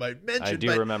might mention. I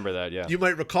do remember that, yeah. You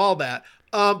might recall that.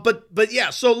 But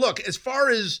yeah, so look, as far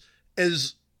as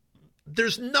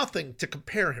there's nothing to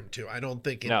compare him to, I don't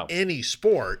think, in any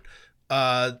sport,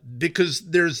 because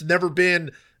there's never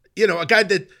been, a guy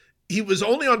that he was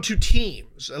only on two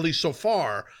teams, at least so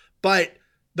far, but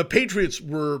the Patriots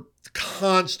were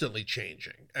constantly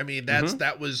changing. I mean,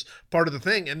 that was part of the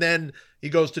thing. And then he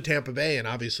goes to Tampa Bay, and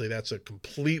obviously that's a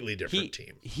completely different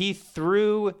team. He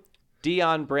threw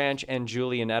Deion Branch and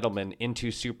Julian Edelman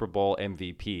into Super Bowl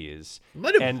MVPs.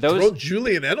 Might have thrown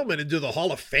Julian Edelman into the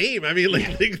Hall of Fame. I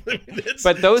mean,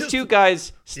 but those two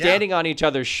guys standing on each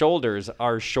other's shoulders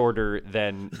are shorter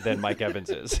than Mike Evans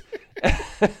is.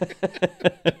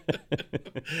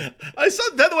 I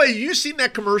saw, by the way, you seen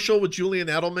that commercial with Julian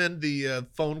Edelman, the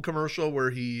phone commercial where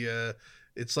he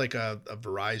it's like a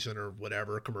Verizon or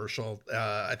whatever commercial.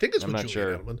 I think it's with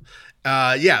Julian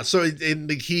Edelman. So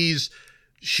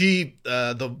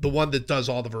the one that does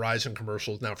all the Verizon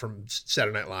commercials now from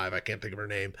Saturday Night Live, I can't think of her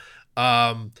name.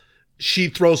 She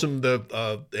throws him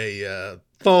a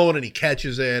phone and he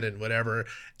catches it and whatever.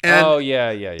 And,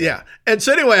 yeah. And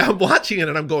so anyway, I'm watching it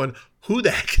and I'm going, who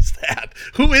the heck is that?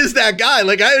 Who is that guy?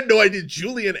 Like, I had no idea.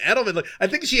 Julian Edelman. Like, I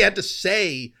think she had to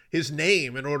say his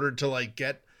name in order to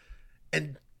get.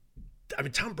 And I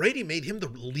mean, Tom Brady made him the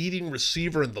leading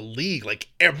receiver in the league like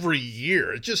every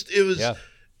year. It was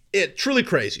truly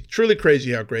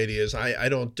crazy how great he is. I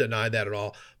don't deny that at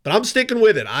all. But I'm sticking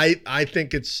with it. I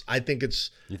think it's.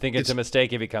 You think it's a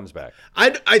mistake if he comes back?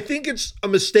 I think it's a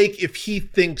mistake if he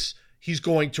thinks he's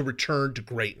going to return to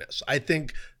greatness. I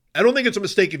don't think it's a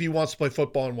mistake if he wants to play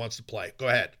football and wants to play. Go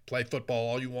ahead, play football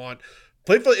all you want.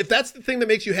 If that's the thing that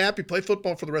makes you happy, play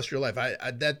football for the rest of your life.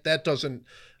 That doesn't.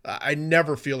 I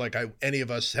never feel like any of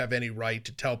us have any right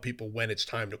to tell people when it's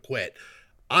time to quit.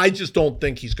 I just don't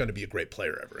think he's going to be a great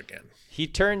player ever again. He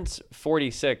turns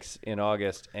 46 in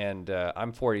August, and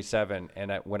I'm 47.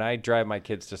 And when I drive my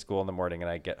kids to school in the morning and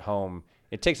I get home,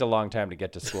 it takes a long time to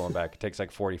get to school and back. It takes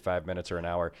like 45 minutes or an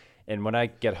hour. And when I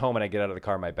get home and I get out of the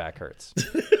car, my back hurts.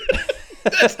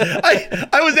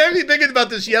 I was actually thinking about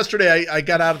this yesterday. I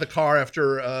got out of the car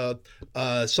after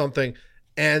something,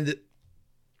 and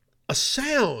a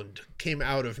sound came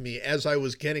out of me as I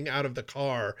was getting out of the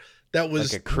car. That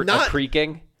was like a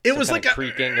creaking. It was like a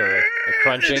creaking or a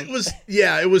crunching.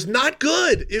 It was not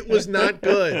good. It was not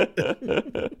good.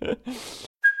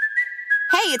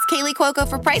 Hey, it's Kaylee Cuoco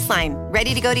for Priceline.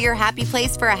 Ready to go to your happy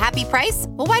place for a happy price?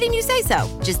 Well, why didn't you say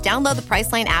so? Just download the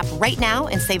Priceline app right now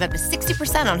and save up to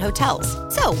 60% on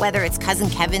hotels. So whether it's Cousin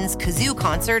Kevin's Kazoo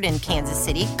Concert in Kansas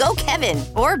City, go Kevin,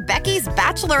 or Becky's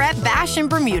Bachelorette Bash in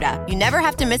Bermuda, you never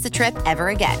have to miss a trip ever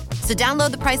again. So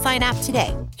download the Priceline app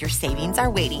today. Your savings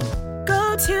are waiting.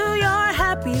 Go to your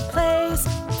happy place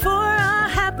for a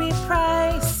happy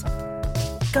price.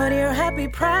 Go to your happy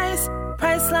price,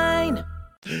 Priceline.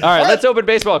 All right, let's open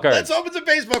baseball cards. Let's open some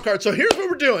baseball cards. So here's what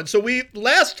we're doing. So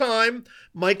last time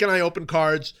Mike and I opened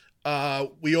cards,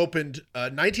 we opened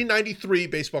 1993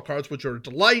 baseball cards, which are a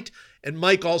delight. And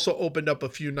Mike also opened up a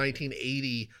few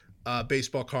 1980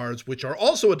 baseball cards, which are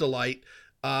also a delight.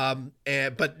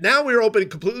 But now we're opening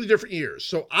completely different years.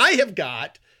 So I have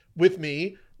got with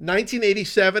me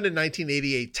 1987 and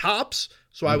 1988 tops.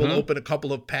 So I will open a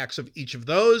couple of packs of each of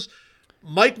those.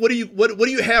 Mike, what do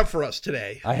you have for us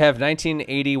today? I have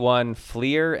 1981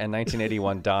 Fleer and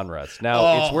 1981 Donruss.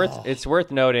 Now it's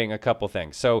worth noting a couple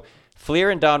things. So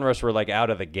Fleer and Donruss were like out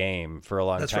of the game for a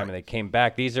long time, and they came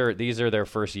back. These are their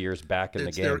first years back in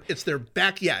the game. It's their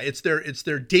back, yeah. It's their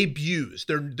debuts.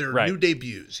 Their new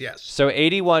debuts. Yes. So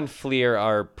 81 Fleer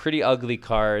are pretty ugly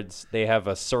cards. They have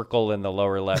a circle in the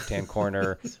lower left-hand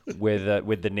corner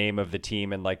with the name of the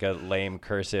team in like a lame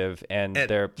cursive, and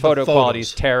their photo quality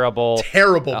is terrible.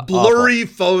 Terrible, blurry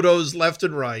awful. Photos left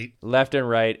and right,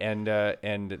 and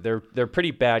they're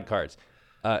pretty bad cards.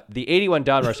 The 81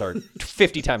 Donruss are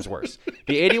 50 times worse.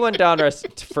 The 81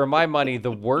 Donruss, for my money,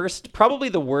 probably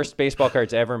the worst baseball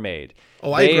cards ever made.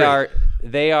 Oh, I agree.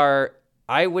 They are,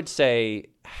 I would say,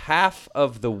 half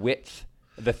of the width,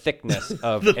 the thickness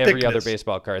of every other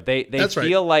baseball card. They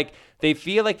feel like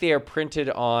they are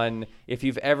printed on, if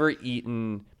you've ever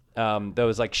eaten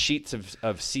those like sheets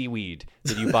of seaweed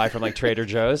that you buy from like Trader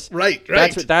Joe's. Right.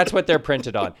 That's what they're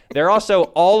printed on. They're also,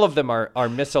 all of them are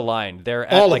misaligned. They're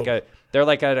at They're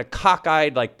like at a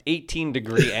cockeyed, like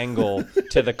 18-degree angle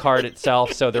to the card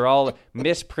itself. So they're all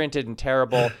misprinted and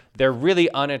terrible. They're really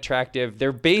unattractive.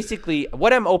 They're basically,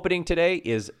 what I'm opening today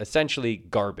is essentially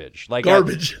garbage.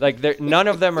 Garbage. None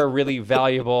of them are really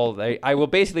valuable. I will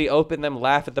basically open them,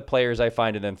 laugh at the players I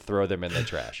find, and then throw them in the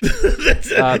trash.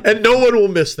 And no one will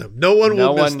miss them. No one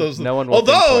will miss those. No one will.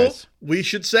 Although, we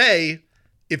should say,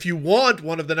 if you want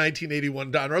one of the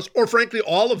 1981 Donruss, or frankly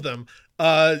all of them,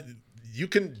 you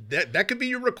can. That could be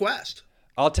your request.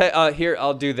 I'll tell. Here,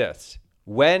 I'll do this.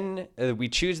 When we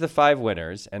choose the 5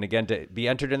 winners, and again, to be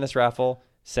entered in this raffle,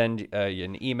 send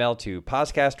an email to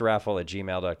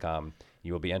poscastraffle@gmail.com.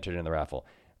 You will be entered in the raffle.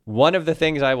 One of the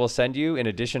things I will send you, in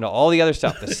addition to all the other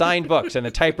stuff, the signed books and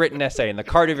the typewritten essay and the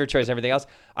card of your choice and everything else,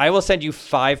 I will send you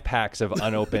 5 packs of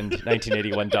unopened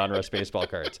 1981 Donruss baseball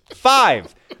cards.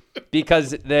 5!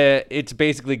 Because it's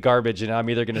basically garbage, and I'm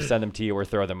either going to send them to you or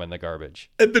throw them in the garbage.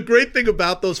 And the great thing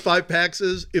about those 5 packs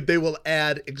is if they will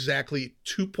add exactly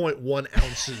 2.1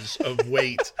 ounces of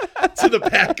weight to the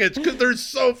package because they're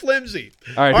so flimsy.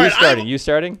 All right, who's starting? You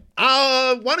starting?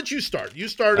 Why don't you start? You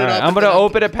started up. I'm going to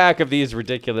open a pack of these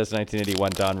ridiculous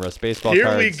 1981 Donruss baseball cards.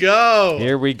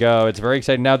 Here we go. It's very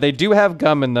exciting. Now, they do have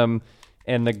gum in them,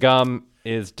 and the gum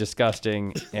is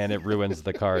disgusting, and it ruins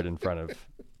the card in front of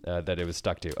that it was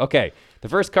stuck to. Okay, the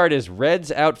first card is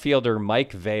Reds outfielder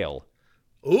Mike Vail.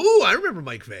 Ooh, I remember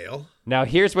Mike Vail. Now,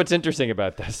 here's what's interesting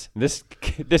about this. This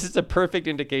is a perfect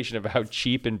indication of how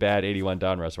cheap and bad 81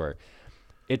 Donruss were.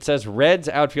 It says Reds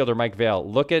outfielder Mike Vail.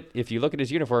 If you look at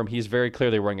his uniform, he's very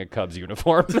clearly wearing a Cubs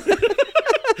uniform. They're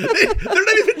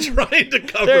not even trying to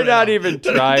cover it. They're not even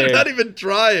trying. They're not even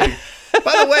trying.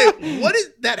 By the way, what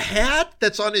is that hat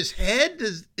that's on his head?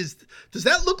 Does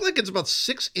that look like it's about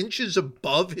 6 inches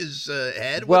above his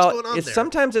head? Well, What's going on there?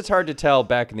 Sometimes it's hard to tell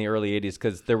back in the early 80s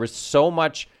because there was so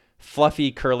much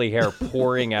fluffy curly hair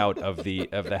pouring out of the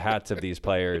hats of these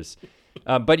players.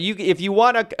 But if you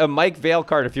want a Mike Vail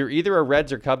card, if you're either a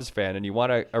Reds or Cubs fan and you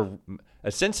want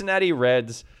a Cincinnati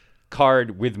Reds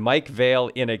card with Mike Vail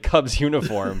in a Cubs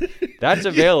uniform, that's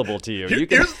available to you.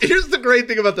 Here's the great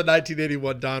thing about the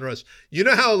 1981 Donruss. You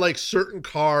know how like certain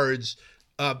cards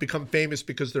become famous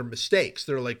because they're mistakes.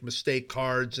 They're like mistake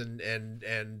cards and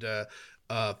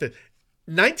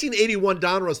 1981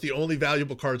 Donruss, the only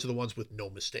valuable cards are the ones with no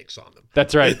mistakes on them.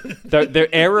 That's right. The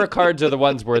error cards are the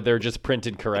ones where they're just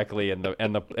printed correctly and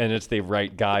it's the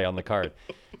right guy on the card.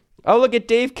 Oh, look at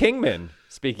Dave Kingman.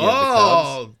 Speaking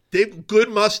of the Cubs. Good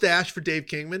mustache for Dave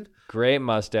Kingman. Great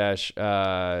mustache.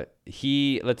 Let's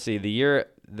see, the year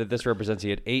that this represents, he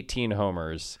had 18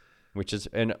 homers, which is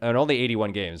and only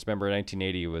 81 games. Remember,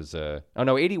 1980 was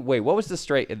 80. Wait, what was the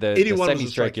strike? The 81 the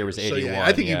semi-strike year was 81. So, yeah,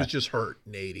 I think he was just hurt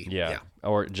in 80. Yeah,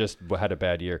 or just had a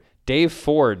bad year. Dave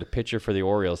Ford, pitcher for the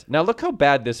Orioles. Now look how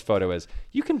bad this photo is.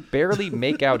 You can barely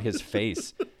make out his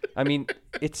face. I mean,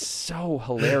 it's so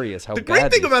hilarious how bad. The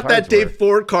great thing about that were. Dave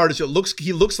Ford card is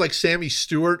he looks like Sammy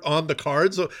Stewart on the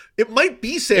card. So it might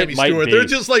be Sammy Stewart. They're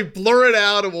just like blur it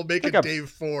out and we'll make it Dave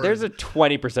Ford. There's a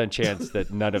 20% chance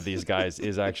that none of these guys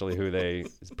is actually who they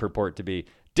purport to be.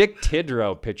 Dick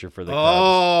Tidrow, pitcher for the Cubs.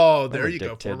 Oh, there you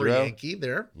go. Tidrow? Former Yankee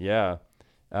there. Yeah.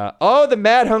 The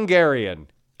Mad Hungarian.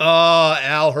 Oh,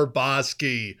 Al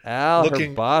Hrabosky.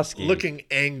 Hrabosky. Looking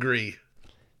angry.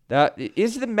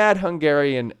 Is the Mad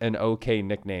Hungarian an okay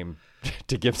nickname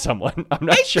to give someone? I'm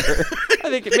not sure. I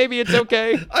think maybe it's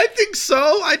okay. I think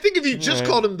so. I think if you just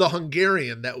called him the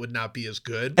Hungarian, that would not be as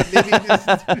good. Maybe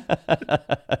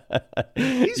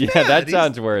he's mad. That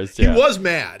sounds worse. Yeah. He was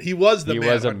mad. He was the he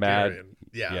mad was a Hungarian.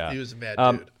 Yeah, he was a mad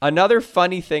dude. Another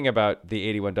funny thing about the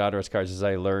 81 Donruss cards, as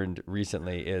I learned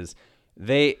recently, is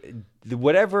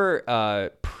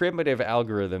whatever primitive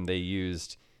algorithm they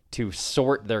used to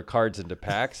sort their cards into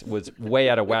packs was way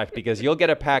out of whack, because you'll get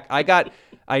a pack. I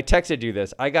texted you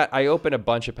this. I opened a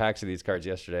bunch of packs of these cards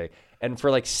yesterday, and for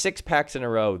like 6 packs in a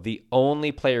row, the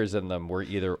only players in them were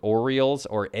either Orioles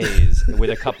or A's with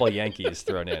a couple of Yankees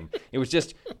thrown in. It was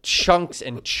just chunks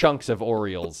and chunks of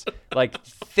Orioles, like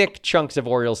thick chunks of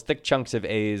Orioles, thick chunks of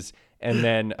A's, and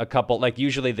then a couple, like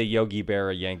usually the Yogi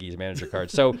Berra Yankees manager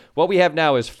cards. So what we have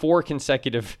now is 4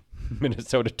 consecutive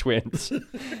Minnesota Twins.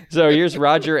 So here's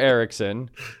Roger Erickson.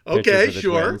 Okay,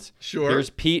 sure. Here's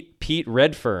Pete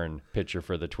Redfern, pitcher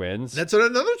for the Twins. That's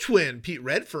another twin, Pete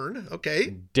Redfern.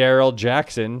 Okay. Darryl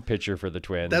Jackson, pitcher for the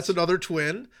Twins. That's another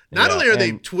twin. Not only are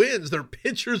they twins, they're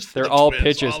pitchers for the Twins. They're all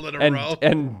pitchers. All in a row.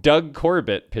 And Doug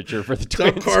Corbett, pitcher for the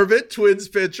Twins. Doug Corbett, Twins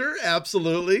pitcher.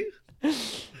 Absolutely.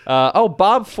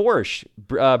 Bob Forsch,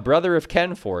 brother of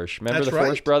Ken Forsch. Remember the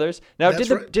Forsch brothers? Now,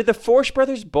 did the Forsch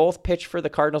brothers both pitch for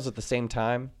the Cardinals at the same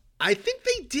time? I think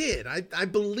they did. I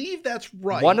believe that's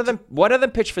right. One of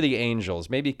them pitched for the Angels.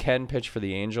 Maybe Ken pitched for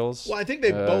the Angels. Well, I think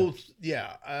they both.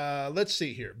 Yeah. Let's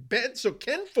see here.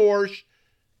 Ken Forsch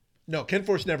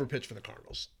never pitched for the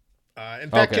Cardinals. In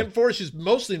fact, Ken Forsch is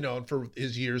mostly known for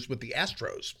his years with the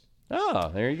Astros.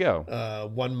 Oh, there you go.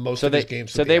 Won most of his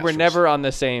games. So they were never on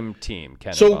the same team.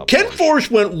 Ken Forsch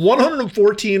went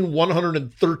 114,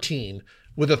 113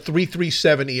 with a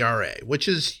 3.37 ERA, which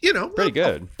is pretty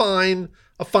good.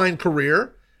 A fine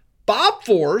career. Bob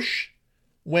Forsch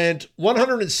went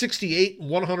 168 and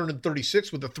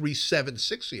 136 with a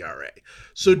 3.76 ERA.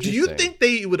 So do you think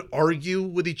they would argue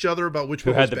with each other about which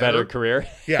one had the better career?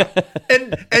 Yeah,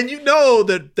 and you know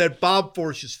that Bob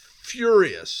Forsch is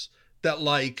furious that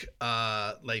like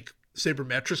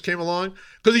sabermetrics came along,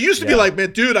 because it used to be like,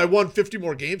 man, dude, I won 50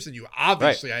 more games than you.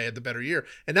 Obviously, I had the better year,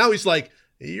 and now he's like,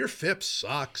 your FIP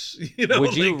sucks.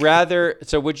 Would you rather?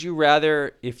 So would you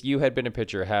rather, if you had been a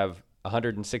pitcher, have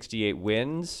 168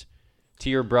 wins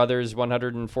to your brother's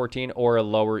 114, or a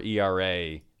lower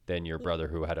ERA than your brother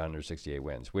who had 168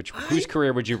 wins? Whose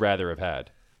career would you rather have had?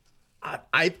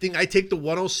 I think I take the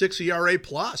 106 ERA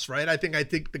plus, right? I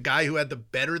think the guy who had the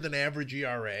better than average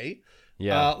ERA.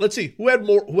 Yeah. Let's see who had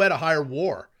a higher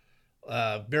WAR.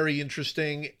 Very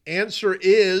interesting. Answer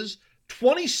is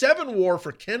 27 WAR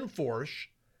for Ken Forsch,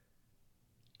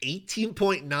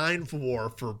 18.9 WAR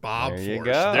for Bob Forsch.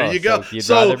 There you go. So you'd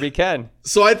rather be Ken.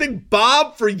 So I think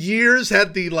Bob for years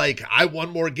had the I won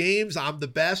more games, I'm the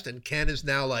best, and Ken is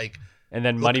now like. And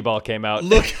then Moneyball came out.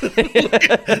 Look at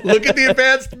the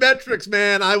advanced metrics,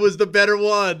 man. I was the better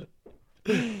one.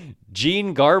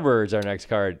 Gene Garber is our next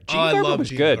card. I love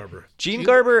Gene Garber. Gene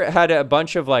Garber had a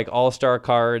bunch of all-star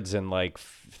cards and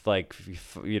like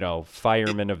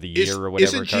fireman of the year or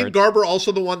whatever. Isn't Gene Garber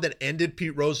also the one that ended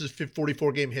Pete Rose's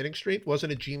 44 game hitting streak?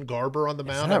 Wasn't it Gene Garber on the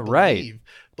mound? Is that right? I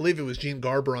believe it was Gene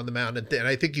Garber on the mound, and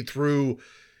I think he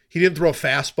didn't throw a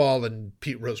fastball, and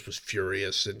Pete Rose was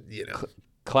furious, and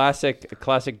classic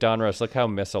Donruss. Look how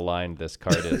misaligned this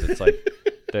card is. It's like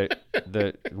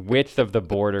the width of the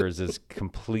borders is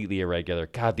completely irregular.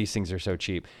 God, these things are so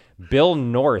cheap. Bill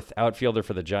North, outfielder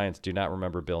for the Giants. Do not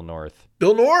remember Bill North.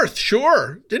 Bill North,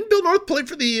 sure. Didn't Bill North play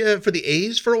for the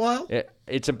A's for a while?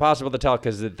 It's impossible to tell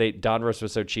because Donruss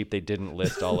was so cheap they didn't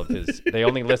list all of his. They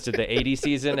only listed the 80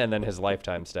 season and then his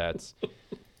lifetime stats.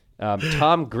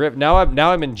 Tom Griffin. Now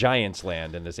I'm in Giants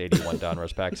land in this 81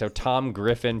 Donruss pack. So Tom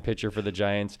Griffin, pitcher for the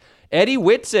Giants. Eddie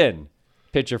Whitson,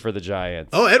 pitcher for the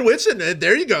Giants. Oh, Ed Whitson.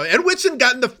 There you go. Ed Whitson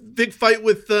got in the big fight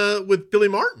with Billy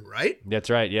Martin, right? That's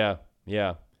right. Yeah.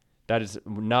 That is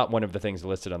not one of the things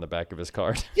listed on the back of his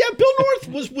card. Yeah, Bill North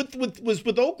was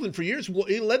with Oakland for years.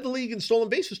 He led the league in stolen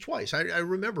bases twice. I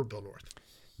remember Bill North.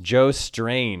 Joe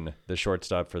Strain, the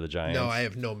shortstop for the Giants. No, I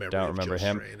have no memory. Don't remember Joe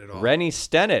him. Strain at all. Rennie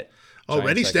Stennett. Oh,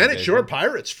 Rennie Stennett, sure,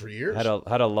 Pirates for years. Had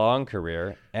a long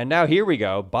career, and now here we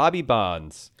go, Bobby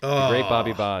Bonds, the great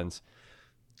Bobby Bonds.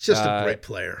 Just a great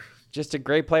player. Just a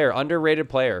great player, underrated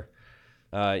player.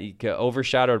 He got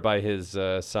overshadowed by his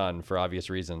son for obvious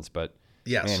reasons, but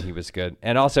yes, man, he was good.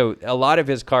 And also, a lot of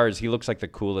his cards, he looks like the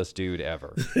coolest dude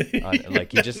ever.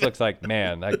 Like he just looks like,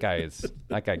 man, that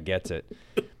guy gets it.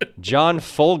 John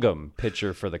Fulgham,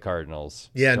 pitcher for the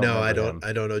Cardinals. Yeah, I don't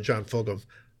know John Fulgham.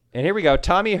 And here we go,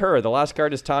 Tommy Herr. The last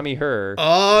card is Tommy Herr.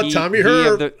 Oh, Tommy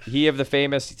Herr. He of the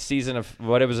famous season of,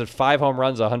 what was it, 5 home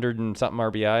runs, 100 and something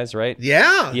RBIs, right?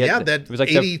 Yeah, it was like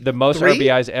the most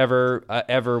RBIs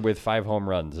ever with 5 home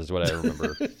runs is what I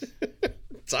remember.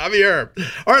 Tommy Herr.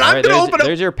 All right, I'm going to open up.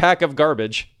 There's your pack of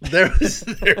garbage. There was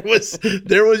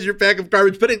your pack of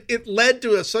garbage, but it led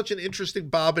to such an interesting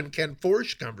Bob and Ken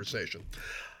Forsch conversation.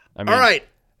 All right.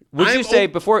 Would you say,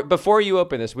 before you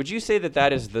open this, would you say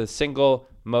that is the single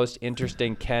most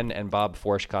interesting Ken and Bob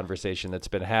Forsch conversation that's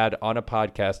been had on a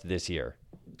podcast this year?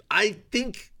 I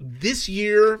think this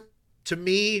year, to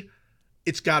me,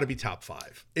 it's got to be top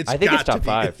 5. I think it's top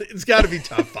 5. It's got to be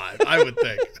top 5, I would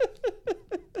think.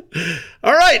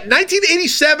 All right,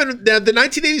 1987. The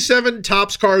 1987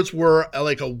 Topps cards were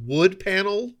like a wood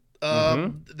panel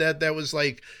that was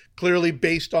like clearly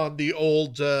based on the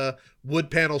old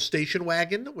wood panel station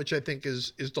wagon, which I think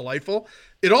is delightful.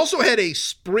 It also had a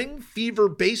Spring Fever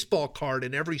baseball card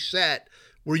in every set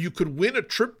where you could win a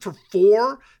trip for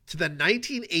 4 to the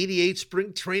 1988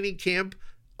 spring training camp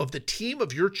of the team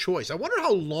of your choice. I wonder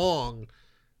how long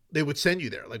they would send you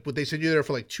there. Like, would they send you there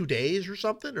for like 2 days or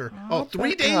something? Or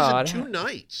 3 days and 2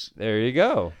 nights. There you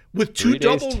go. With 2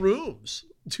 double rooms.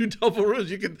 2 double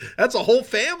rooms. That's a whole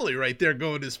family right there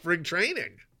going to spring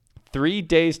training. 3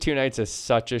 days, 2 nights is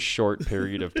such a short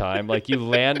period of time. Like, you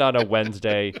land on a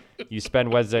Wednesday, you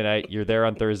spend Wednesday night, you're there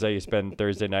on Thursday, you spend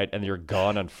Thursday night, and you're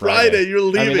gone on Friday. You're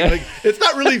leaving. Like, it's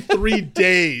not really 3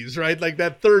 days, right? Like,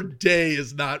 that third day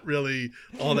is not really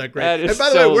all that great. And by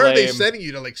the way, where are they sending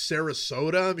you to? Like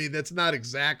Sarasota? I mean, that's not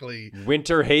exactly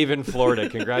Winter Haven, Florida.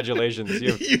 Congratulations.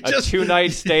 You have a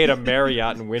 2-night stay at a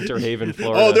Marriott in Winter Haven,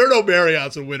 Florida. Oh, there are no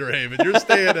Marriotts in Winter Haven. You're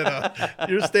staying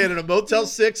in a Motel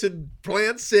 6 in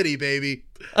Plant City, baby.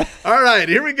 All right,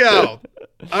 here we go.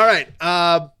 All right,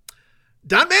 Don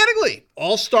Mattingly,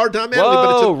 All-Star Don Mattingly.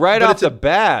 Whoa, right off the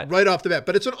bat.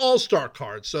 But it's an All-Star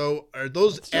card. So are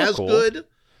those as good?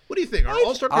 What do you think? Are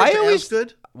All-Star cards as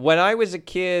good? When I was a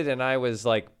kid and I was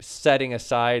like setting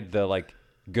aside the like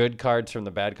good cards from the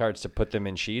bad cards to put them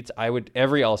in sheets,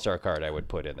 every All-Star card I would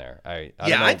put in there. I don't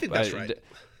know, I think that's right.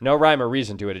 No rhyme or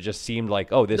reason to it. It just seemed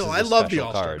like, this is a special card. No, I love the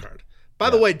All-Star card. By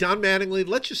the way, Don Mattingly,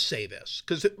 let's just say this.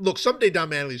 Because, look, someday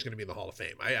Don Mattingly is going to be in the Hall of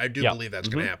Fame. I do believe that's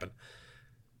going to happen.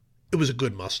 It was a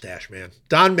good mustache, man.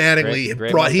 Don Mattingly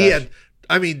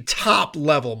had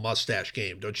top-level mustache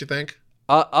game, don't you think?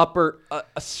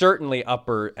 Certainly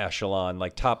upper echelon,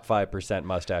 like top 5%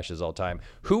 mustaches all time.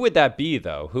 Who would that be,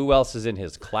 though? Who else is in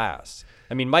his class?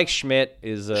 I mean, Mike Schmidt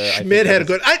is... Schmidt had a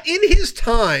good... in his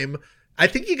time... I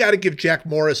think you got to give Jack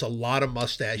Morris a lot of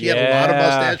mustache. He had a lot of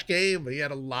mustache game, but he had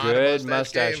a lot of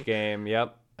mustache game.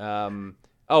 Yep. Eckersley.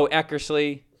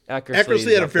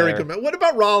 Eckersley had a very good. What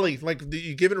about Raleigh? Like,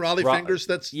 you giving Raleigh fingers?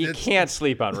 You can't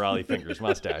sleep on Raleigh fingers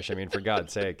mustache. I mean, for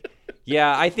God's sake.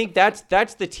 Yeah, I think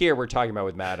that's the tier we're talking about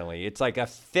with Mattingly. It's like a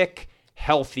thick,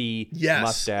 healthy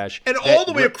mustache, and all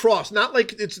the way across. Not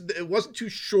like it wasn't too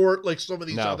short like some of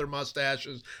these other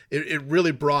mustaches. It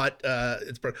really brought who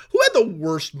had the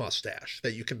worst mustache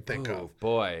that you can think of?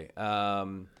 Boy,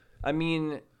 I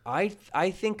mean, I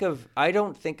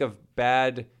don't think of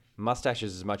bad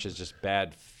mustaches as much as just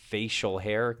bad facial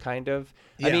hair, kind of.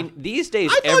 Yeah. I mean, these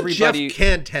days, I thought everybody... Jeff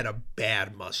Kent had a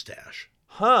bad mustache.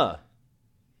 Huh.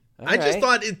 I just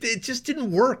thought it just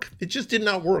didn't work. It just did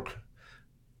not work.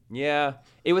 Yeah.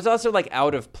 It was also like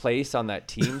out of place on that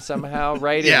team somehow,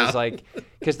 right? Yeah. It was like,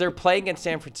 because they're playing in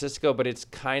San Francisco, but it's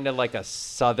kind of like a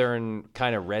southern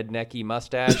kind of rednecky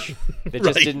mustache that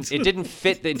just didn't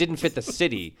fit the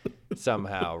city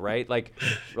somehow, right? Like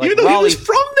Even though Raleigh, he was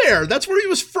from there. That's where he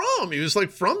was from. He was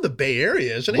like from the Bay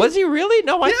Area, isn't he? Was he really?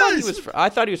 No, I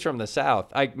thought he was from the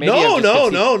South. No.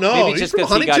 Maybe just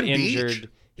because he got injured.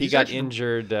 He got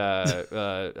injured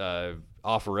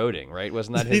off-roading, right?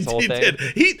 Wasn't that his whole thing?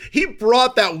 He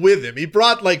brought that with him. He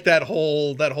brought like that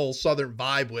whole southern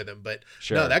vibe with him. But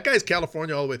no, that guy's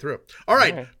California all the way through. All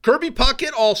right. Kirby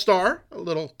Puckett, All-Star.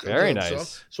 Very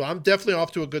nice. So I'm definitely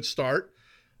off to a good start.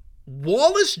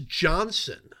 Wallace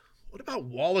Johnson. What about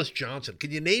Wallace Johnson?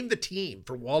 Can you name the team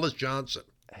for Wallace Johnson?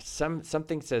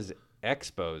 Something says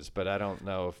Expos, but I don't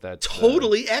know if that's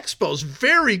totally Expos.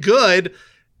 Very good.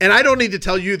 And I don't need to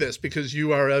tell you this because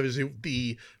you are obviously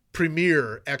the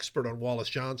premier expert on Wallace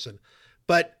Johnson.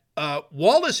 But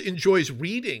Wallace enjoys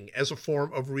reading as a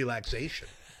form of relaxation.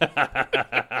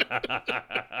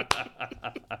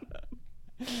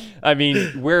 I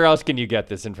mean, where else can you get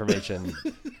this information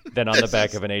than on the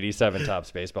back of an 87 Topps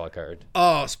baseball card?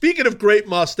 Oh, speaking of great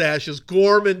mustaches,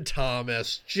 Gorman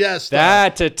Thomas.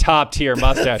 That's a top tier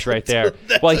mustache right there.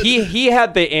 Well, he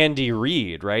had the Andy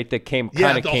Reid, right? That came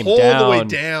down. All the way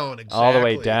down. Exactly. All the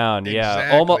way down. Yeah.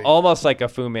 Exactly. Almost like a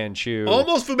Fu Manchu.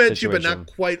 Almost Fu Manchu, situation. but not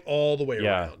quite all the way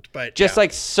around. But just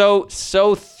like so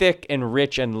thick and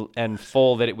rich and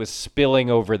full that it was spilling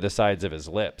over the sides of his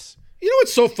lips. You know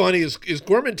what's so funny is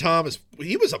Gorman Thomas,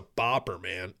 he was a bopper,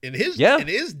 man. In his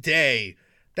day,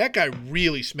 that guy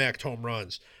really smacked home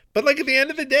runs. But like at the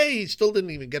end of the day, he still didn't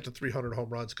even get to 300 home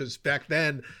runs because back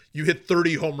then you hit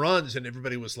 30 home runs and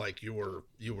everybody was like you were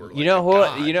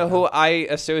like who I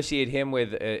associate him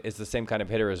with is the same kind of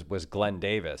hitter as was Glenn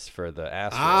Davis for the Astros.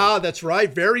 Ah, that's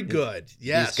right. Very good.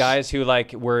 Yes. These guys who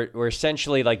like were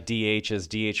essentially like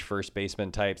DH first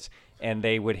baseman types, and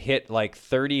they would hit like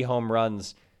 30 home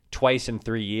runs twice in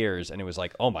 3 years, and it was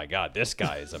like, oh my God, this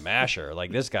guy is a masher.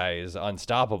 Like this guy is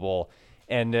unstoppable.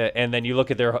 And then you look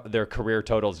at their career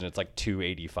totals, and it's like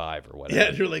 285 or whatever. Yeah,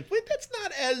 and you're like, wait, that's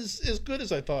not as good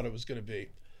as I thought it was going to be.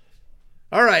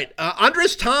 All right,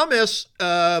 Andres Thomas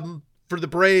for the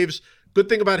Braves. Good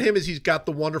thing about him is he's got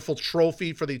the wonderful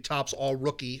trophy for the Topps All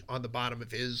Rookie on the bottom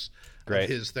of his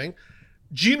thing.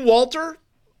 Gene Walter,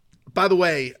 by the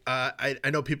way, I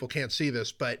know people can't see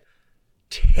this, but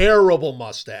terrible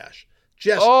mustache.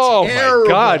 Just terrible.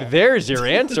 My God, there's your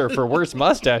answer for worst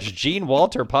mustache. Gene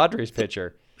Walter, Padres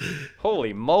pitcher.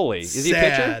 Holy moly. Is he a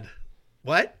pitcher?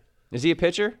 What? Is he a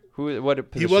pitcher?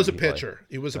 What position he was a pitcher.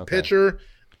 He was a pitcher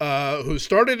who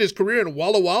started his career in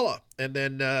Walla Walla and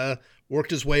then worked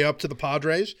his way up to the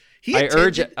Padres. I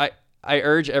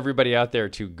urge everybody out there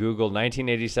to Google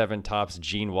 1987 Topps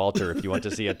Gene Walter if you want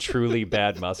to see a truly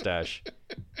bad mustache.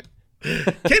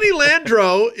 Kenny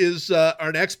Landreau is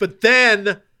our next, but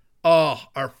then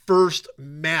our first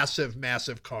massive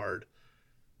card.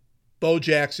 Bo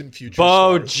Jackson Future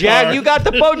Stars. You got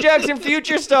the Bo Jackson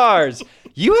Future Stars.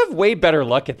 You have way better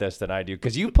luck at this than I do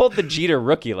because you pulled the Jeter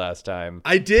rookie last time.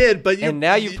 I did, and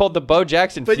now you pulled the Bo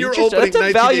Jackson Future Stars. That's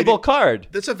a valuable card.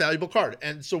 That's a valuable card,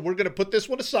 and so we're going to put this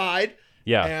one aside.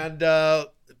 Yeah, and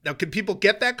now, can people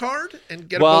get that card and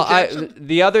get a Bo Jackson?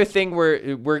 The other thing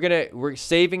we're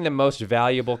saving the most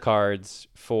valuable cards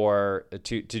for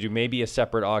to do maybe a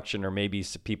separate auction, or maybe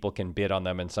people can bid on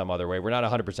them in some other way. We're not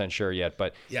 100% sure yet,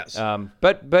 but yes,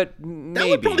 but maybe. That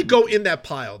would probably go in that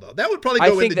pile, though. That would probably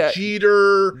go in the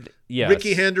Jeter,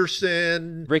 Ricky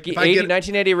Henderson,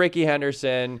 1980 Ricky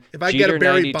Henderson. If I Jeter, get a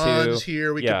Barry 92. Bonds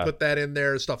here, we can put that in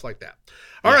there, stuff like that.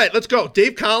 All right, let's go.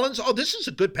 Dave Collins. Oh, this is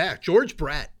a good pack. George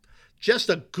Brett. Just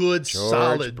a good,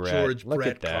 solid George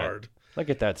Brett card. Look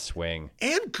at that swing.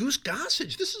 And Goose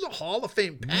Gossage. This is a Hall of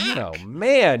Fame pack. Oh,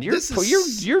 man. You're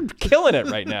killing it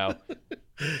right now.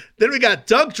 Then we got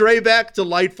Doug Drabek,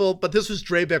 delightful, but this was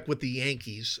Drabek with the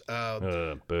Yankees.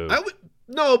 Boo.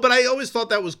 But I always thought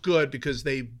that was good because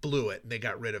they blew it and they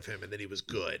got rid of him and then he was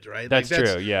good, right? That's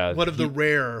true, yeah. One of the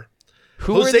rare.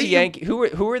 Who are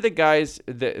the guys?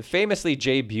 Famously,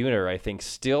 Jay Buhner, I think,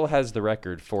 still has the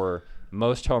record for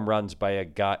most home runs by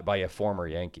a former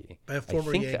Yankee. By a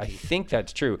former Yankee. I think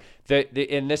that's true.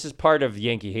 And this is part of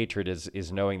Yankee hatred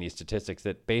is knowing these statistics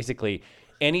that basically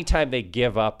anytime they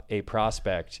give up a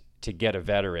prospect to get a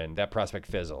veteran, that prospect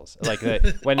fizzles. Like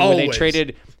when they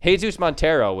traded Jesus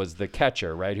Montero was the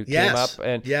catcher, right? Who came up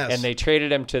and they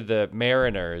traded him to the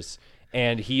Mariners.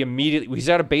 And he's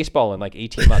out of baseball in like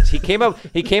 18 months. He came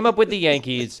up with the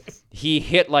Yankees. He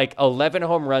hit like 11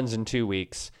 home runs in 2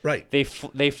 weeks. Right. They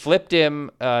flipped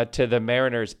him to the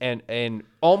Mariners and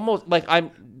almost like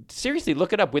I'm seriously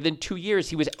look it up. Within 2 years,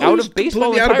 he was out of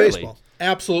baseball entirely. Out of baseball.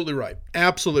 Absolutely right.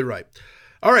 Absolutely right.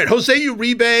 All right, Jose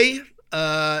Uribe,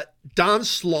 Don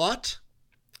Slaught.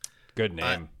 Good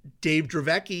name. Dave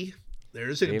Dravecky.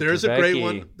 There's a great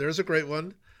one. There's a great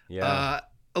one. Yeah.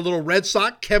 A little Red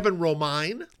Sox, Kevin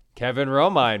Romine. Kevin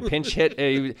Romine pinch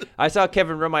hit. I saw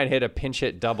Kevin Romine hit a pinch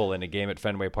hit double in a game at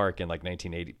Fenway Park in like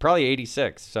 1980, probably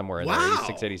 86, somewhere in there,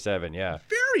 86, 87. Yeah.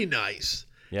 Very nice.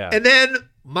 Yeah. And then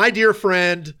my dear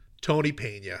friend Tony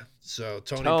Pena. So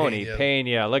Tony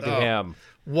Pena, look at him.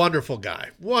 Wonderful guy.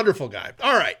 Wonderful guy.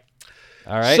 All right.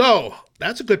 So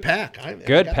that's a good pack.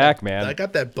 Good pack, man. I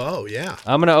got that bow. Yeah.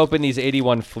 I'm gonna open these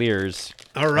 81 Fleers.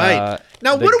 All right.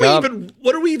 Now, what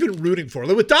are we even rooting for?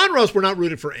 Like with Donruss, we're not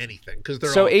rooting for anything because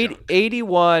they're all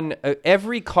 81.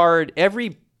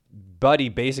 Every buddy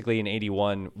basically in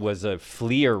 81 was a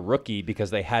Fleer rookie because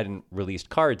they hadn't released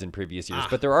cards in previous years.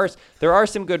 But there are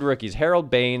some good rookies. Harold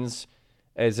Baines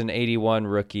is an 81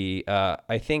 rookie.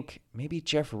 I think maybe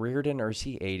Jeff Reardon, or is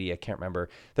he 80? I can't remember.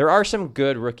 There are some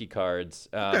good rookie cards.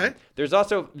 Okay. There's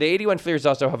also the 81 Fleers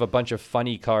also have a bunch of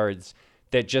funny cards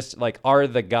that just like are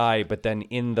the guy, but then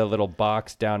in the little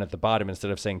box down at the bottom,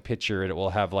 instead of saying pitcher, it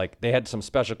will have like, they had some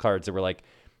special cards that were like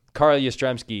Carl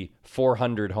Yastrzemski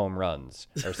 400 home runs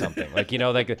or something. Like,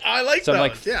 like I like some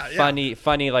those. Like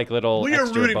funny like little we are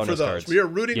extra rooting bonus for those. Cards. We are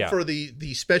rooting for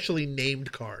the specially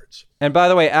named cards. And by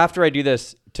the way, after I do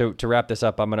this, to wrap this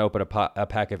up, I'm going to open a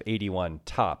pack of 81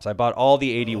 tops. I bought all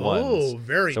the 81s. Oh,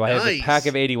 very nice. So I have a pack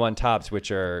of 81 tops,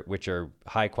 which are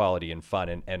high quality and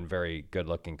fun and very good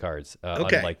looking cards,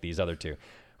 unlike these other two.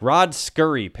 Rod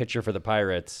Scurry, pitcher for the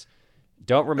Pirates.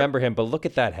 Don't remember him, but look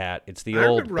at that hat. It's the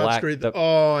old black.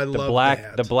 I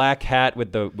love the black hat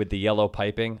with the yellow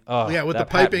piping. Oh, yeah, with the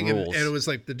piping and it was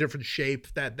like the different shape.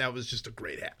 That was just a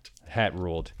great hat. Hat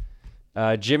ruled.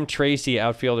 Jim Tracy,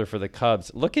 outfielder for the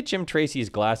Cubs. Look at Jim Tracy's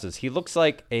glasses. He looks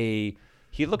like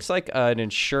an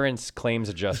insurance claims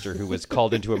adjuster who was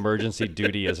called into emergency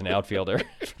duty as an outfielder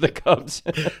for the Cubs.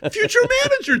 Future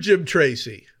manager Jim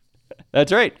Tracy.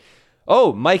 That's right.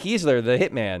 Oh, Mike Easler, the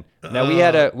hitman. Now we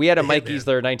had a Mike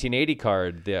Easler 1980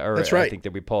 card. That's right. I think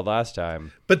that we pulled last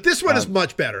time. But this one is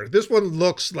much better. This one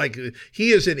looks like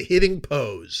he is in hitting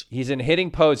pose. He's in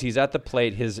hitting pose. He's at the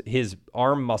plate. His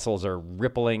arm muscles are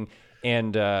rippling.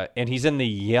 And he's in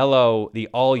the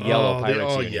all yellow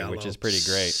Pirates uniform, which is pretty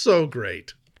great. So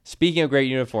great. Speaking of great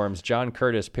uniforms, John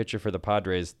Curtis, pitcher for the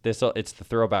Padres. It's the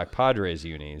throwback Padres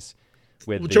unis,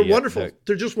 which are wonderful.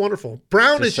 They're just wonderful.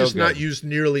 Brown is just not used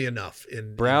nearly enough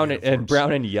in brown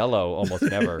and yellow almost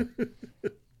never.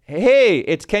 Hey,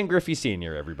 it's Ken Griffey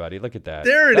Sr., everybody. Look at that.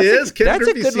 There it is. That's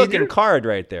a good-looking card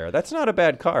right there. That's not a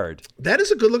bad card. That is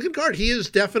a good-looking card. He is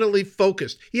definitely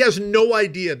focused. He has no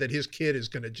idea that his kid is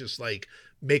going to just, like,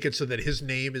 make it so that his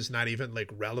name is not even,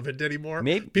 like, relevant anymore.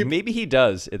 Maybe he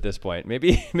does at this point.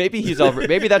 Maybe maybe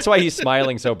that's why he's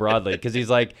smiling so broadly, because he's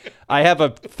like, I have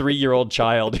a 3-year-old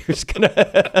child who's going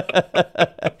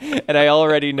to – and I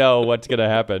already know what's going to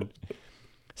happen.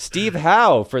 Steve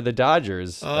Howe for the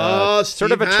Dodgers.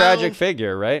 Sort of a tragic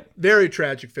figure, right? Very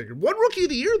tragic figure. Won Rookie of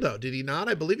the Year, though, did he not?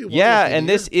 I believe he won. Yeah, and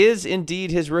this is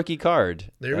indeed his rookie card.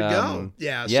 There we go.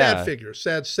 Yeah, sad figure.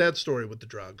 Sad story with the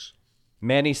drugs.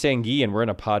 Manny Sanguillen. We're in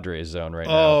a Padres zone right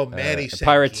now. Oh, Manny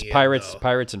Sanguillen.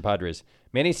 Pirates and Padres.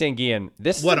 Manny Sanguillen.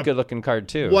 This is a good-looking card,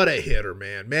 too. What a hitter,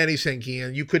 man. Manny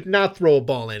Sanguillen. You could not throw a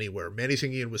ball anywhere. Manny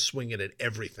Sanguillen was swinging at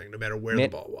everything, no matter where the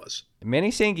ball was. Manny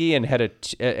Sanguillen had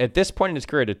at this point in his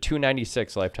career, a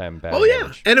 296 lifetime batting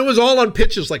average. And it was all on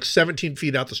pitches like 17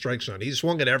 feet out the strike zone. He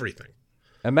swung at everything.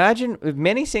 Imagine if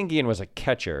Manny Sanguillen was a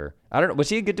catcher. I don't know. Was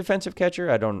he a good defensive catcher?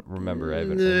 I don't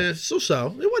remember.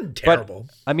 So. It wasn't terrible.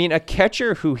 But, I mean, a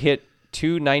catcher who hit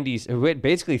 290s, who hit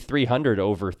basically 300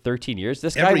 over 13 years.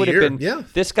 This guy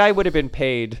would have been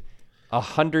paid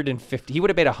 150. He would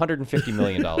have made $150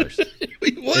 million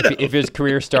if his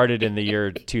career started in the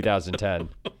year 2010.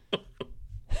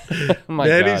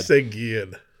 Manny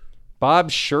Sanguillen. Bob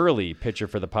Shirley, pitcher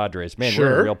for the Padres. Man, we're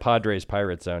in a real Padres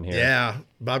Pirate zone here. Yeah,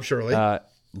 Bob Shirley.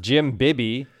 Jim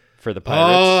Bibby for the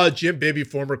Pirates. Oh, Jim Bibby,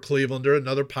 former Clevelander,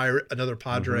 another Pirate, another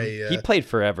Padre. Mm-hmm. He played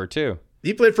forever too.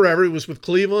 He played forever. He was with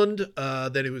Cleveland.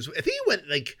 Then he was. I think he went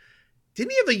like.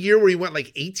 Didn't he have a year where he went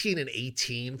like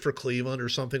 18-18 for Cleveland or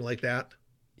something like that?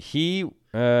 He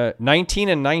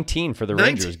 19-19 for the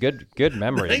Rangers. Good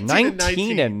memory.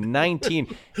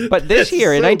 19-19. But this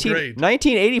year in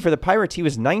 1980 for the Pirates, he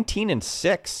was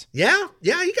 19-6. Yeah.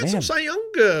 He got some Cy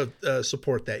Young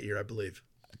support that year, I believe.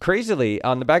 Crazily,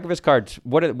 on the back of his cards,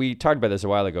 we talked about this a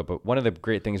while ago, but one of the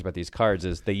great things about these cards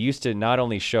is they used to not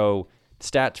only show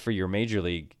stats for your major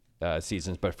league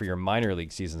seasons, but for your minor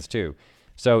league seasons too.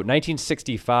 So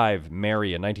 1965,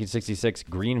 Marion, 1966,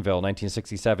 Greenville,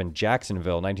 1967,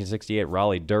 Jacksonville, 1968,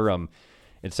 Raleigh, Durham,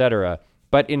 etc.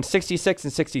 But in 66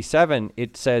 and 67,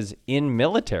 it says in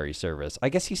military service. I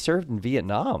guess he served in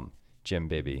Vietnam, Jim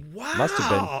Bibby. Wow. Must have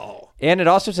been. And it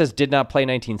also says did not play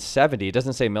 1970. It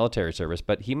doesn't say military service,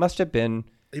 but he must have been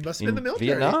in the military.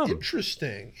 Vietnam.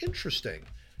 Interesting.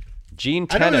 Gene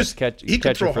Tennis,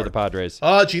 catcher for the Padres.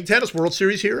 Gene Tennis, World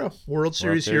Series hero. World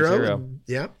Series hero.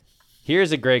 Yeah.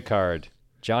 Here's a great card.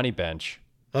 Johnny Bench.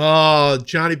 Oh,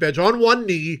 Johnny Bench on one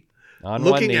knee.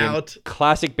 Looking out.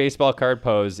 Classic baseball card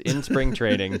pose in spring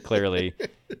training, clearly.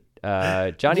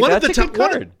 Johnny, that's a good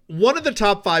card. One of the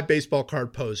top 5 baseball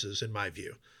card poses, in my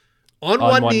view. On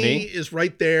one knee is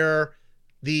right there.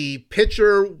 The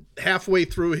pitcher halfway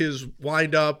through his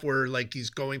windup where like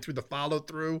he's going through the follow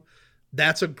through.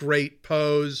 That's a great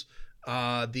pose.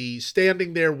 The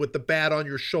standing there with the bat on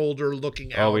your shoulder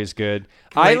looking out. Always good.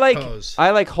 Pose. I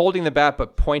like holding the bat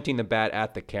but pointing the bat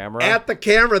at the camera. At the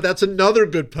camera, that's another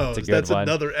good pose. That's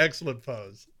another excellent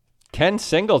pose. Ken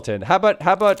Singleton. How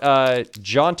about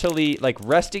jauntily, like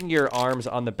resting your arms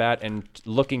on the bat and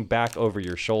looking back over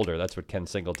your shoulder? That's what Ken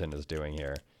Singleton is doing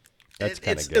here. That's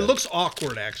kind of good. It looks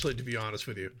awkward, actually, to be honest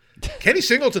with you. Kenny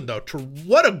Singleton, though,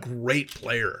 what a great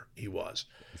player he was.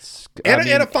 And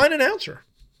a fine announcer.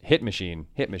 Hit machine,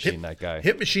 that guy.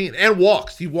 Hit machine, and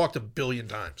walks. He walked 1 billion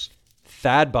times.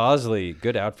 Thad Bosley,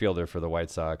 good outfielder for the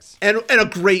White Sox. And a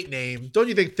great name. Don't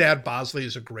you think Thad Bosley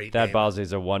is a great name? Thad Bosley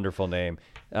is a wonderful name.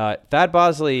 Thad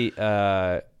Bosley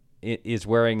is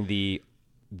wearing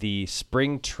the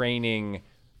spring training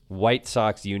White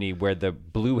Sox uni where the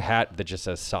blue hat that just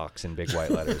says Sox in big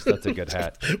white letters. That's a good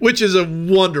hat. Which is a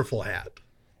wonderful hat.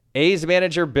 A's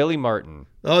manager Billy Martin.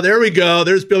 Oh, there we go.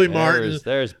 There's Billy Martin.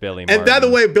 There's Billy Martin. And by the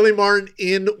way, Billy Martin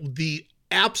in the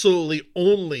absolutely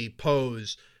only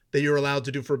pose that you're allowed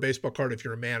to do for a baseball card if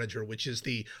you're a manager, which is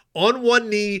the on one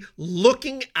knee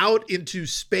looking out into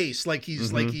space like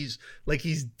he's like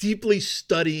he's deeply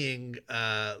studying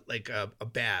like a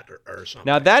bat or something.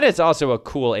 Now that is also a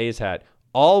cool A's hat.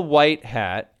 All white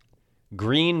hat,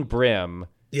 green brim.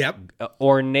 Yep.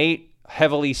 Ornate,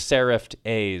 heavily serifed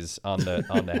A's on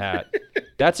the hat.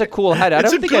 That's a cool hat. I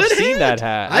don't think I've seen that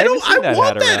hat. I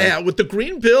want that hat with the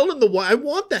green bill and the white. I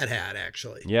want that hat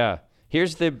actually. Yeah.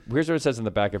 Here's what it says in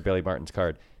the back of Billy Martin's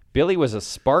card. Billy was a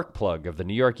spark plug of the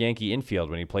New York Yankee infield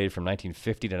when he played from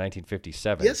 1950 to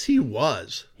 1957. Yes, he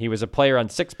was. He was a player on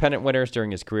 6 pennant winners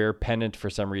during his career. Pennant, for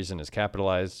some reason, is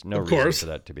capitalized. No reason for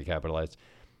that to be capitalized.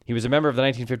 He was a member of the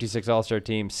 1956 All-Star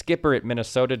team, skipper at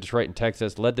Minnesota, Detroit, and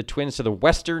Texas, led the Twins to the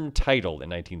Western title in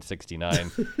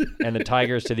 1969, and the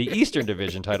Tigers to the Eastern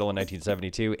Division title in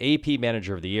 1972, AP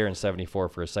Manager of the Year in 74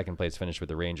 for a second-place finish with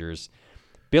the Rangers.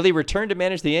 Billy returned to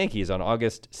manage the Yankees on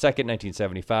August 2nd,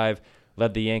 1975,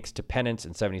 led the Yanks to pennants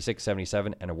in 76,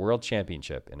 77, and a World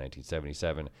Championship in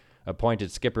 1977.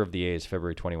 Appointed skipper of the A's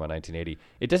February 21, 1980.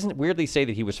 It doesn't weirdly say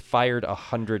that he was fired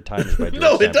 100 times by George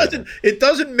No, it Steinbrenner. doesn't. It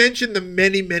doesn't mention the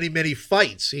many, many, many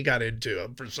fights he got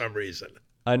into for some reason.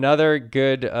 Another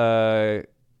good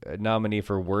nominee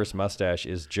for worst mustache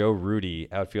is Joe Rudy,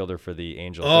 outfielder for the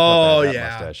Angels. Oh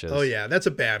yeah, that's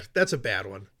a bad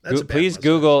one. Please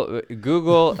Google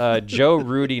Joe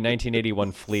Rudy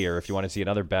 1981 Fleer if you want to see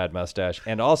another bad mustache.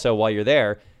 And also, while you're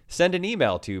there, send an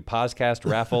email to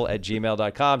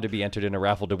poscastraffle@gmail.com to be entered in a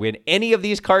raffle to win any of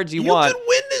these cards you want. You can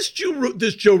win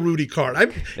this Joe Rudy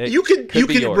card. You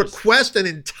can request an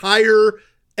entire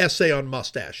essay on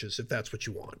mustaches if that's what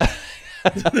you want.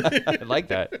 I like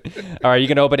that. All right, you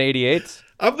going to open 88s?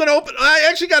 I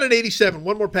actually got an 87.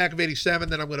 One more pack of 87,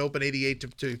 then I'm going to open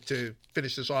 88 to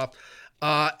finish this off.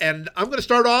 And I'm going to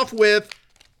start off with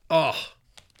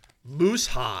Moose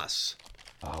Haas.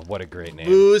 Oh, what a great name.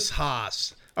 Moose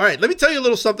Haas. All right, let me tell you a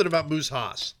little something about Moose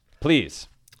Haas. Please.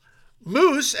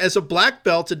 Moose, as a black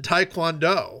belt in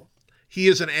Taekwondo, he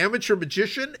is an amateur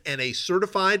magician and a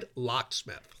certified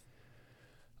locksmith.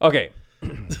 Okay.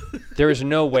 There is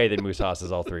no way that Moose Haas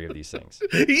is all three of these things.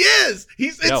 He is.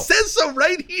 It says so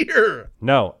right here.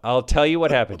 No, I'll tell you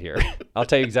what happened here. I'll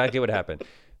tell you exactly what happened.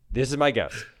 This is my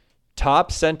guess.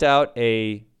 Top sent out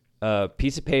a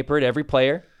piece of paper to every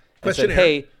player and said,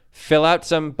 hey, fill out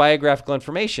some biographical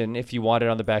information if you want it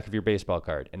on the back of your baseball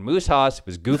card. And Moose Haas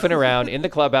was goofing around in the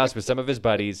clubhouse with some of his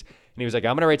buddies, and he was like,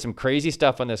 I'm going to write some crazy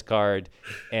stuff on this card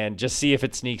and just see if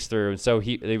it sneaks through. And so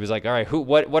he was like, all right,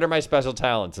 what are my special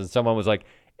talents? And someone was like,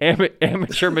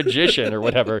 amateur magician or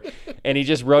whatever. And he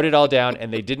just wrote it all down,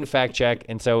 and they didn't fact check.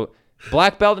 And so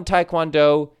Black belt in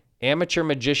Taekwondo, amateur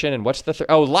magician, and what's the third?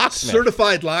 Oh, locksmith.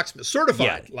 Certified locksmith.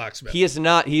 Locksmith. He is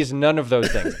not. He is none of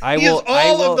those things. He is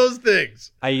all of those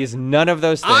things. He is none of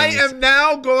those things. I am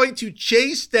now going to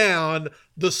chase down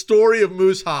the story of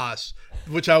Moose Haas,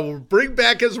 which I will bring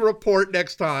back as a report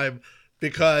next time,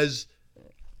 because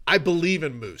I believe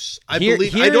in Moose. Here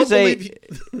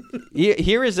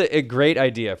is a great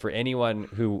idea for anyone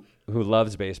who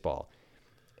loves baseball.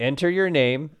 Enter your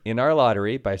name in our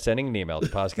lottery by sending an email to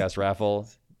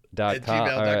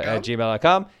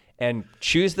podcastraffle.com@gmail.com and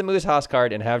choose the Moose Haas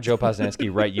card and have Joe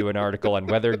Posnanski write you an article on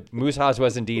whether Moose Haas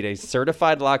was indeed a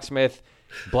certified locksmith,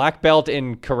 black belt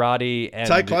in karate and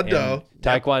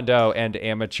taekwondo and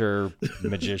amateur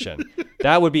magician.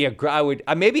 That would be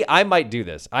maybe I might do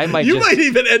this. I might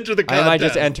even enter the contest. I might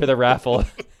just enter the raffle.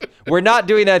 We're not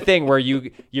doing that thing where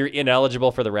you're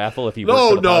ineligible for the raffle if you work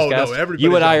for the podcast. No,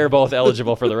 you and I are both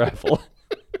eligible for the raffle.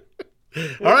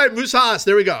 All right, Moose Haas.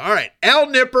 There we go. All right, Al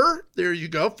Nipper. There you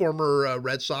go. Former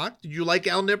Red Sox. Did you like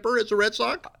Al Nipper as a Red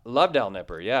Sox? Loved Al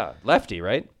Nipper. Yeah, lefty,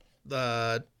 right?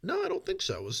 No, I don't think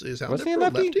so. Is Al Was Nipper he a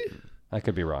lefty? lefty? I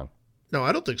could be wrong. No,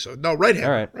 I don't think so. No, right-handed.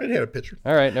 All right. Right-handed pitcher.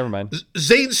 All right, never mind.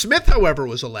 Zane Smith, however,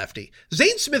 was a lefty.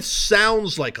 Zane Smith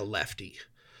sounds like a lefty.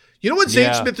 You know what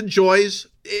Zane Smith enjoys?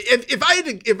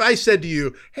 If I said to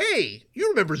you, hey, you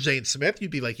remember Zane Smith?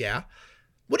 You'd be like, yeah.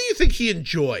 What do you think he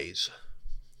enjoys?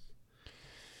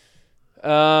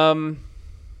 I'm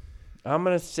going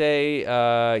to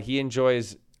say he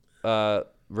enjoys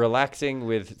relaxing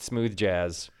with smooth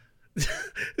jazz.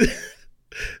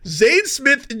 Zane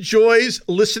Smith enjoys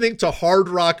listening to hard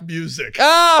rock music.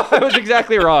 Oh, I was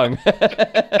exactly wrong.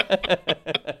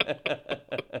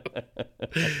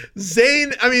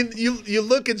 Zane, I mean, you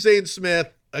look at Zane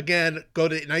Smith, again, go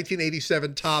to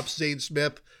 1987 Topps Zane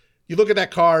Smith. You look at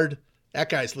that card, that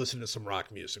guy's listening to some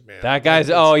rock music, man. That guy's,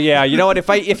 oh yeah. You know what?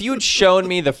 If you'd shown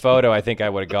me the photo, I think I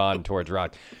would have gone towards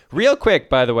rock. Real quick,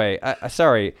 by the way,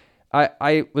 sorry.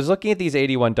 I was looking at these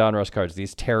 81 Donruss cards,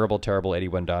 these terrible, terrible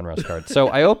 81 Donruss cards. So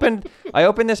I opened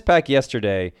this pack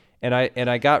yesterday, and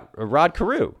I got Rod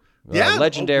Carew,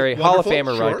 legendary Hall of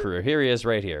Famer Rod Carew. Here he is,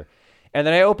 right here. And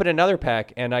then I opened another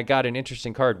pack, and I got an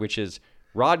interesting card, which is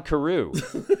Rod Carew,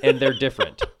 and they're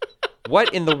different.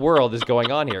 What in the world is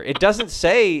going on here? It doesn't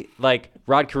say like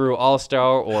Rod Carew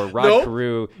All-Star or Rod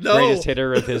Carew greatest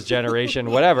hitter of his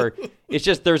generation, whatever. It's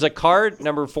just there's a card,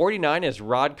 number 49 is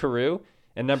Rod Carew,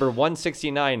 and number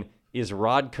 169 is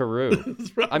Rod Carew.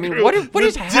 I mean, what is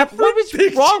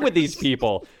wrong with these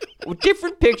people?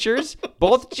 Different pictures,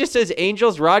 both just says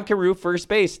Angels, Rod Carew, first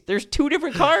base. There's two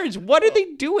different cards. What are they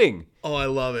doing? Oh, I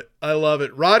love it. I love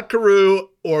it. Rod Carew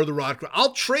or the Rod Carew.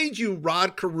 I'll trade you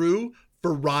Rod Carew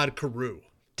for Rod Carew.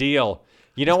 Deal.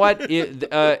 You know what?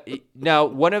 Now,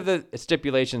 one of the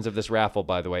stipulations of this raffle,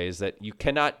 by the way, is that you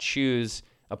cannot choose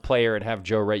a player and have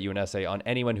Joe write you an essay on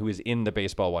anyone who is in the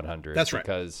Baseball 100. That's right.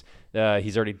 Because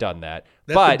he's already done that.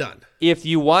 That's been done. If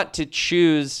you want to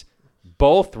choose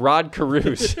both Rod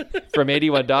Carews from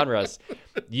 81 Donruss,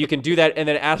 you can do that and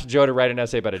then ask Joe to write an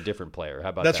essay about a different player. How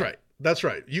about that? That's right. That's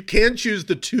right. You can choose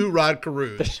the two Rod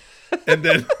Carews. And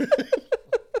then...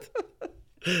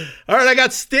 All right, I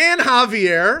got Stan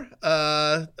Javier.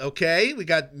 Okay, we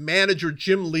got manager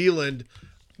Jim Leland,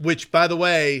 which, by the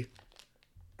way,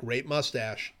 great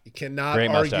mustache. You cannot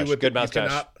argue with good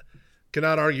mustache. You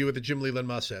cannot argue with the Jim Leland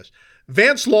mustache.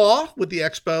 Vance Law with the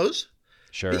Expos.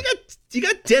 Sure. You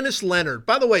got Dennis Leonard.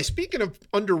 By the way, speaking of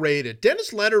underrated,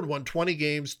 Dennis Leonard won 20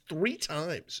 games 3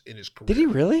 times in his career. Did he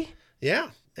really?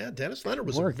 Yeah. Dennis Leonard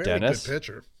was a very good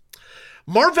pitcher.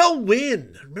 Marvell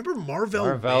Wynn. Remember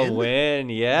Marvell Wynn?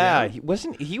 Yeah.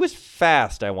 He was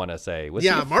fast, I want to say.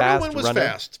 Marvell Wynn was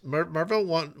fast.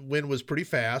 Marvell Wynn was pretty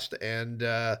fast. And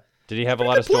did he have a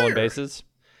lot of stolen bases?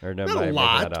 Or no, not a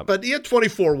lot, but he had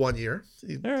 24 one year,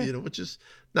 which is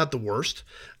not the worst.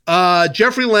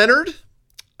 Jeffrey Leonard.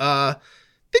 Then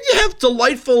you have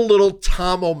delightful little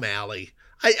Tom O'Malley.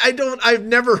 I've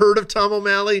never heard of Tom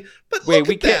O'Malley, but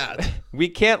we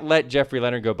can't let Jeffrey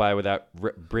Leonard go by without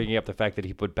bringing up the fact that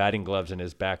he put batting gloves in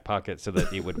his back pocket so that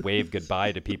he would wave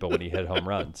goodbye to people when he hit home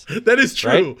runs. That is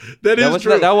true. Right? That is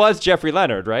true. That was Jeffrey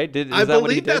Leonard, right? I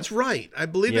believe that's right. I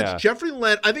believe it's Jeffrey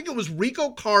Leonard. I think it was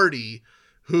Rico Cardi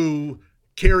who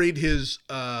carried his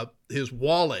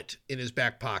wallet in his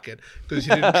back pocket because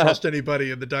he didn't trust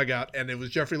anybody in the dugout, and it was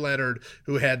Jeffrey Leonard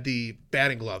who had the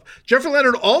batting glove. Jeffrey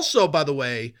Leonard also, by the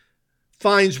way,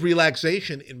 finds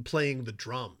relaxation in playing the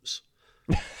drums.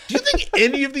 Do you think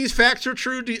any of these facts are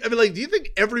true? Do you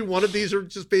think every one of these are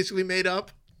just basically made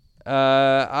up?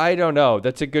 I don't know.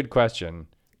 That's a good question.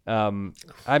 I'm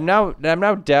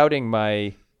now doubting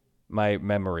my my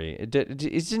memory.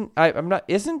 Isn't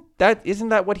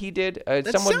that what he did?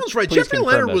 That sounds right. Jeffrey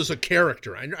Leonard was a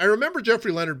character. I remember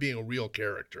Jeffrey Leonard being a real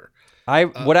character.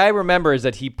 What I remember is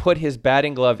that he put his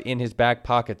batting glove in his back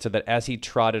pocket so that as he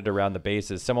trotted around the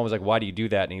bases, someone was like, "Why do you do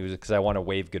that?" And he was, "Because I want to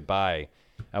wave goodbye.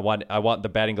 I want the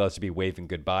batting gloves to be waving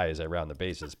goodbye as I round the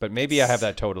bases." But maybe I have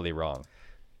that totally wrong.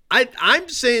 I'm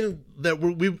saying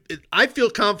that I feel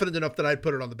confident enough that I'd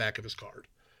put it on the back of his card.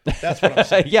 That's what I'm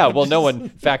saying. Yeah, well, no one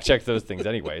fact checks those things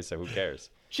anyway, so who cares?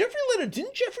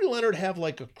 Didn't Jeffrey Leonard have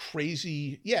like a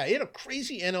crazy? Yeah, he had a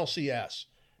crazy NLCS.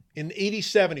 In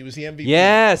 '87, he was the MVP.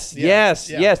 Yes.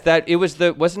 That it was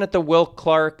wasn't it the Will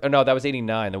Clark? Oh no, that was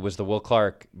 '89. It was the Will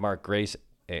Clark, Mark Grace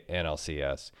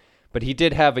NLCS. But he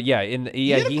did have he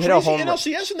hit a home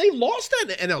NLCS, and they lost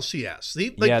that NLCS.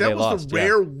 That was the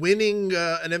rare winning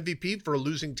an MVP for a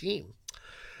losing team.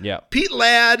 Yeah, Pete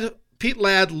Ladd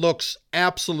looks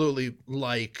absolutely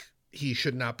like he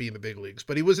should not be in the big leagues,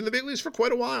 but he was in the big leagues for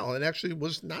quite a while and actually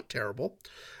was not terrible.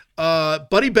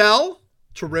 Buddy Bell,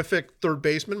 terrific third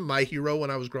baseman, my hero when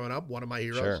I was growing up, one of my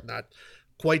heroes. Sure. Not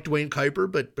quite Dwayne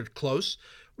Kuiper, but close.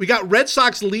 We got Red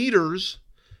Sox leaders,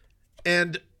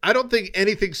 and I don't think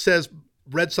anything says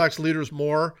Red Sox leaders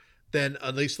more than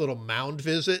a nice little mound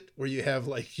visit where you have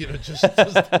Bobby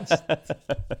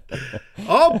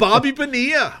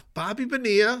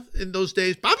Bonilla in those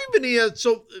days. Bobby Bonilla.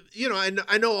 So,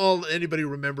 I know all anybody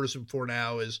remembers him for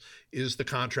now is the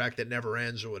contract that never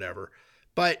ends or whatever,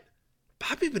 but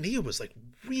Bobby Bonilla was like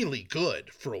really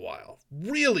good for a while,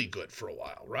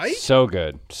 right? So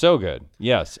good.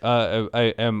 Yes.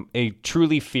 I am a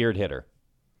truly feared hitter.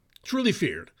 Truly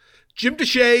feared. Jim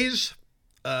Deshaies,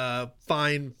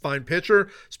 fine pitcher.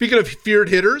 Speaking of feared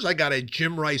hitters, I got a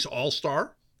Jim Rice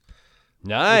All-Star.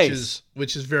 Nice.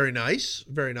 Which is very nice.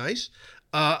 Very nice.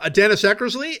 A Dennis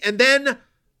Eckersley, and then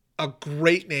a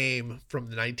great name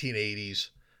from the 1980s,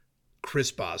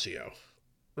 Chris Bosio.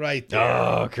 Right there.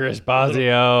 Oh, Chris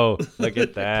Bosio. Look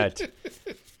at that.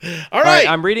 All right.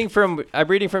 I'm reading from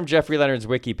Jeffrey Leonard's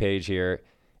wiki page here.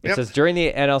 It says during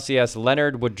the NLCS,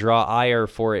 Leonard would draw ire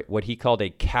for what he called a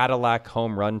Cadillac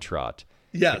home run trot.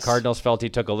 Yes. The Cardinals felt he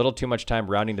took a little too much time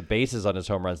rounding the bases on his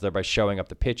home runs, thereby showing up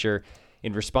the pitcher.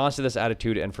 In response to this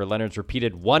attitude and for Leonard's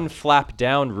repeated one flap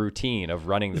down routine of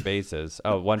running the bases.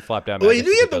 One flap down. Well, you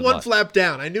knew you had the one flap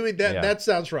down. I knew that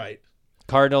sounds right.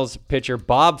 Cardinals pitcher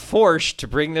Bob Forsch, to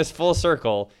bring this full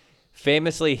circle,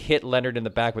 famously hit Leonard in the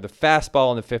back with a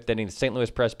fastball in the fifth inning. The St. Louis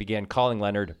Press began calling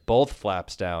Leonard both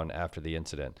flaps down after the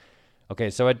incident. Okay,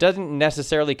 so it doesn't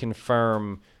necessarily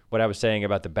confirm what I was saying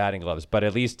about the batting gloves, but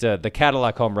at least the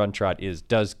Cadillac home run trot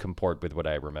does comport with what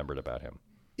I remembered about him.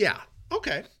 Yeah.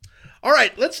 Okay. All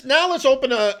right. Let's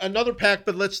open another pack,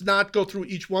 but let's not go through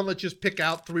each one. Let's just pick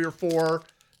out 3 or 4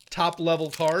 top level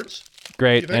cards.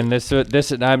 Great, and this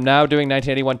I'm now doing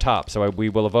 1981 top, so we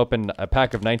will have opened a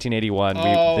pack of 1981.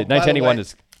 1981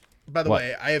 is. By the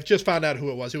way, I have just found out who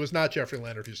it was. It was not Jeffrey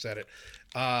Leonard who said it,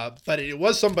 but it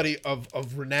was somebody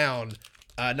of renown,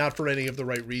 not for any of the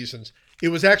right reasons. It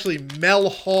was actually Mel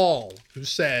Hall who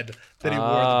said that he wore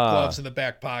the gloves in the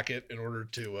back pocket in order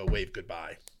to wave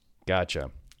goodbye.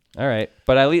 Gotcha. All right,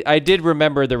 but I did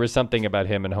remember there was something about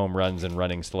him and home runs and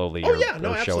running slowly or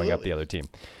showing up the other team.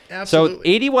 Absolutely. So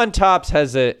 81 Tops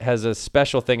has a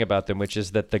special thing about them, which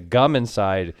is that the gum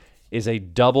inside is a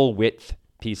double width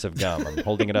piece of gum. I'm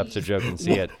holding it up so Joe can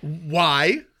see it.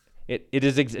 Why? It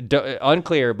is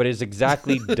unclear, but it's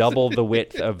exactly double the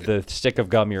width of the stick of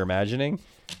gum you're imagining,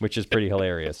 which is pretty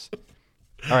hilarious.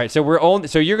 All right, so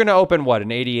you're going to open what,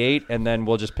 an 88, and then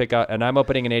we'll just pick out, and I'm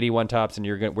opening an 81 Tops,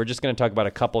 and we're just going to talk about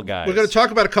a couple guys. We're going to talk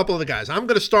about a couple of the guys. I'm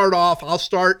going to start off. I'll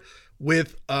start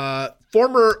with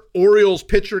former Orioles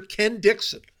pitcher Ken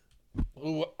Dixon,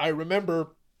 who I remember.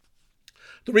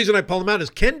 The reason I pull him out is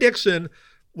Ken Dixon.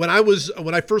 When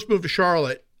I first moved to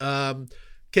Charlotte,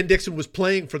 Ken Dixon was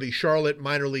playing for the Charlotte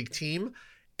minor league team,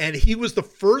 and he was the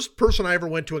first person I ever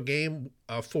went to a game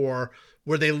for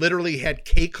where they literally had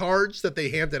K cards that they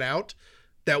handed out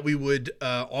that we would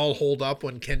all hold up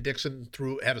when Ken Dixon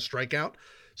had a strikeout.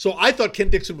 So I thought Ken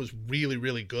Dixon was really,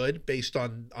 really good based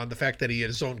on the fact that he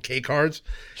had his own K cards.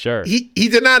 Sure. He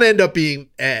did not end up being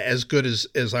as good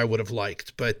as I would have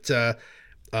liked, but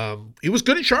he was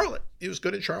good in Charlotte.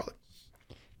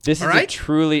 This is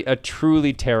a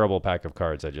truly terrible pack of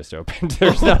cards I just opened.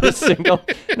 There's not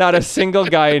a single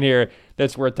guy in here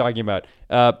that's worth talking about.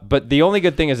 But the only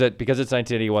good thing is that because it's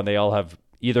 1981, they all have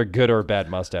either good or bad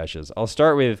mustaches. I'll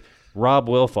start with Rob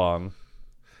Wilfong,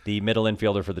 the middle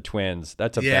infielder for the Twins.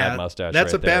 That's a bad mustache.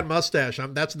 That's right a bad mustache.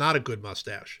 That's not a good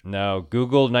mustache. No,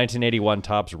 Google 1981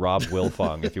 Tops Rob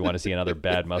Wilfong if you want to see another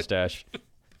bad mustache.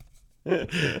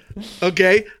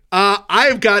 Okay.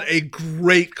 I've got a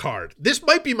great card. This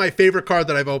might be my favorite card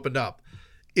that I've opened up.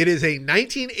 It is a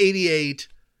 1988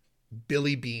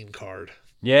 Billy Beane card.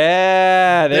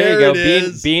 Yeah, there you go.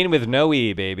 Is. Beane with no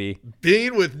E, baby.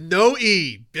 Beane with no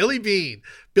E. Billy Beane.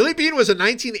 Billy Beane was a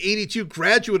 1982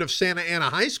 graduate of Santa Ana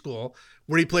High School,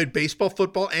 where he played baseball,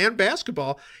 football, and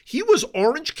basketball. He was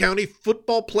Orange County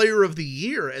Football Player of the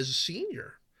Year as a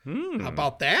senior. How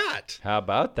about that? How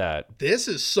about that? This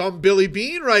is some Billy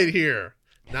Beane right here.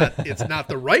 It's not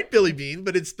the right Billy Beane,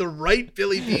 but it's the right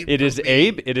Billy Beane. It is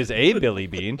a Billy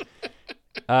Beane.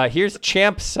 Here's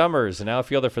Champ Summers, an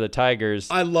outfielder for the Tigers.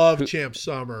 I love Champ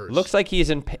Summers. Looks like he's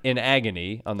in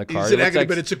agony on the card. He's in agony,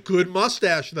 but it's a good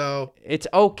mustache, though. It's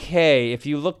okay. If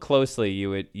you look closely,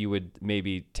 you would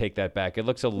maybe take that back. It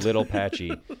looks a little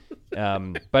patchy,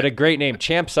 but a great name.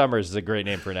 Champ Summers is a great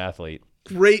name for an athlete.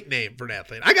 Great name for an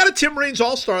athlete. I got a Tim Raines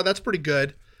All-Star. That's pretty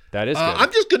good. That is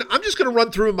good. I'm just gonna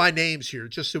run through my names here,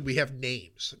 just so we have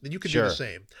names. Then you can do the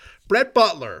same. Brett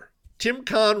Butler, Tim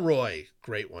Conroy,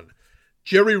 great one.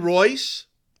 Jerry Royce,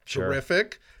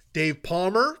 terrific. Dave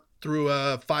Palmer threw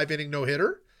a 5-inning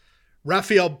no-hitter.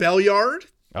 Rafael Belliard.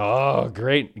 Oh,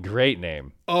 great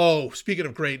name. Oh, speaking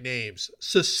of great names,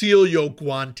 Cecilio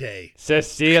Guante.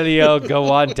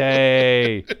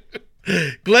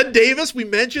 Glenn Davis, we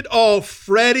mentioned. Oh,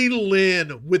 Freddie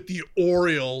Lynn with the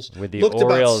Orioles. Looked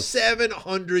about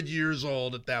 700 years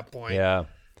old at that point. Yeah.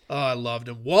 Oh, I loved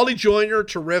him. Wally Joyner,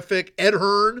 terrific. Ed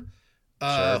Hearn,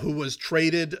 who was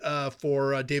traded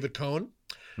for David Cohn.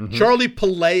 Mm-hmm. Charlie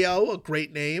Palaio, a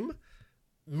great name.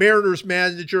 Mariners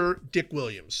manager Dick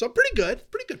Williams. So pretty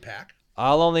good pack.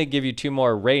 I'll only give you two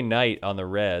more. Ray Knight on the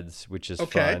Reds, which is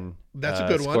fun. That's a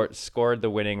good one. Scored the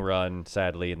winning run,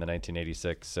 sadly, in the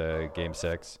 1986 Game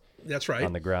 6. That's right.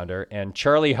 On the grounder. And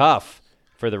Charlie Huff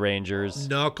for the Rangers.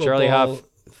 Charlie Huff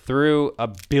threw a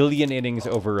billion innings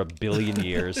over a billion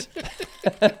years.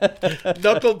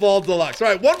 Knuckleball deluxe. All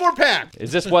right, one more pack.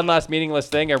 Is this one last meaningless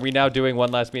thing? Are we now doing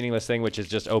one last meaningless thing, which is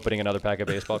just opening another pack of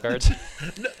baseball cards?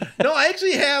 No, I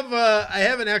actually have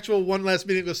an actual one last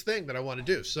meaningless thing that I want to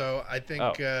do. So I think.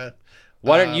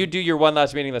 Why don't you do your one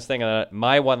last meaningless thing? And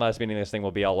my one last meaningless thing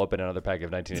will be I'll open another pack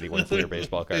of 1981 Fleer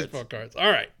baseball cards. Baseball cards. All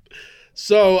right.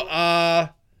 So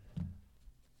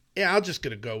yeah, I'm just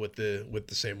gonna go with the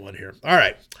same one here. All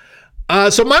right.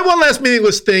 So my one last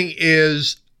meaningless thing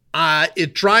is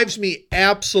it drives me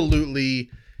absolutely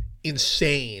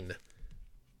insane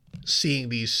seeing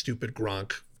these stupid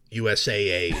Gronk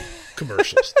USAA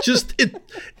commercials. Just it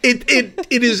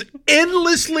is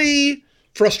endlessly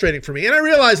frustrating for me. And I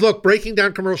realize, look, breaking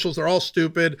down commercials, they're all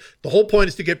stupid. The whole point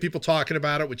is to get people talking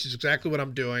about it, which is exactly what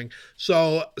I'm doing.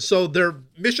 So they're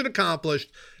mission accomplished.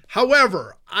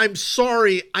 However, I'm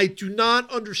sorry, I do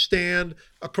not understand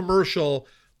a commercial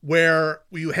where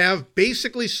you have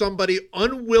basically somebody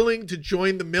unwilling to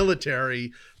join the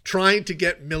military trying to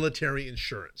get military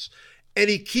insurance. And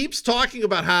he keeps talking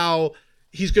about how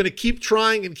he's going to keep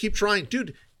trying and keep trying.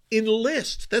 Dude,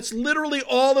 enlist. That's literally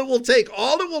all it will take.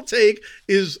 All it will take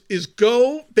is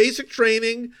go basic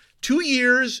training, 2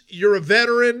 years, you're a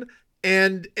veteran,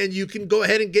 and you can go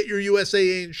ahead and get your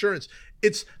USAA insurance.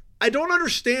 I don't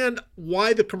understand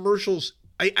why the commercials,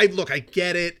 look, I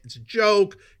get it. It's a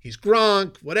joke. He's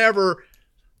Gronk, whatever.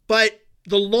 But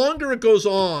the longer it goes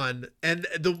on, and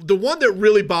the one that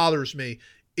really bothers me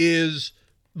is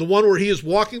the one where he is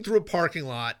walking through a parking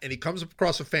lot and he comes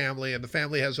across a family and the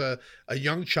family has a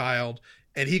young child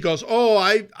and he goes, oh,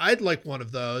 I'd like one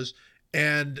of those.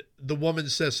 And the woman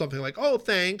says something like, oh,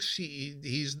 thanks.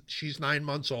 She's 9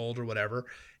 months old or whatever.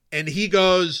 And he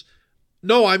goes,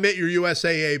 no, I meant your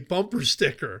USAA bumper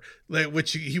sticker,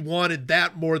 which he wanted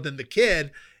that more than the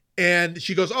kid. And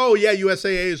she goes, oh, yeah,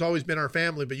 USAA has always been our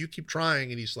family, but you keep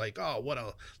trying. And he's like, oh, what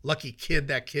a lucky kid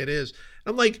that kid is.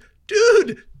 I'm like,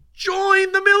 dude,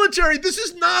 join the military. This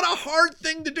is not a hard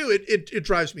thing to do. It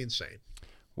drives me insane.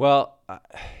 Well,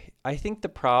 I think the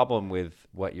problem with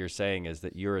what you're saying is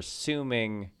that you're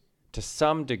assuming to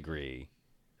some degree,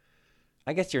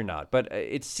 I guess you're not, but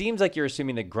it seems like you're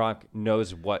assuming that Gronk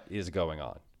knows what is going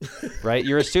on, right?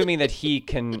 You're assuming that he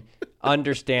can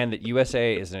understand that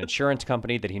USA is an insurance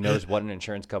company, that he knows what an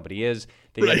insurance company is,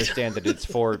 that he understands that it's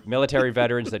for military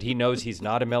veterans, that he knows he's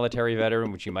not a military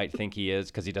veteran, which you might think he is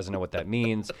because he doesn't know what that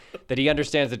means, that he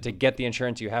understands that to get the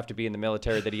insurance you have to be in the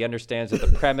military, that he understands that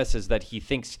the premise is that he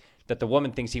thinks that the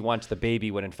woman thinks he wants the baby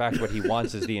when in fact what he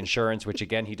wants is the insurance, which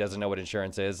again, he doesn't know what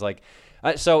insurance is. Like,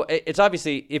 so it's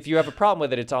obviously, if you have a problem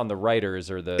with it, it's on the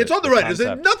writers or the. It's on the writers. It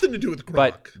had nothing to do with Gronk.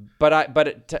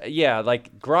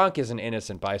 Like Gronk is an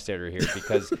innocent bystander here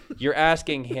because you're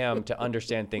asking him to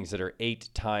understand things that are 8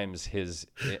 times his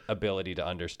ability to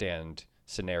understand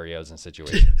scenarios and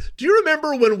situations. Do you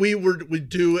remember when we would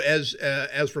do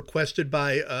as requested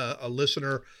by a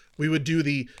listener? We would do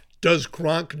the "Does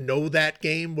Gronk know that"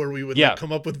 game where we would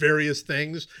come up with various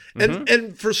things,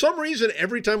 and for some reason,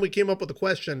 every time we came up with a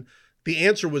question, the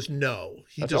answer was no.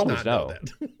 He does not know that.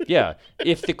 Yeah.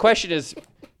 If the question is,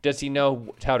 does he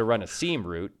know how to run a seam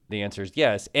route? The answer is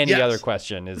yes. Any other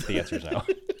question is the answer is no.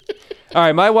 All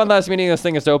right, my one last meaningless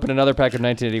thing is to open another pack of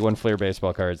 1981 Fleer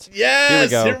baseball cards. Yes,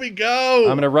 here we go.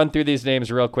 I'm going to run through these names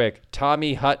real quick.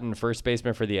 Tommy Hutton, first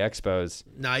baseman for the Expos.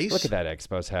 Nice. Look at that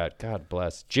Expos hat. God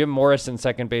bless. Jim Morrison,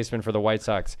 second baseman for the White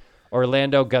Sox.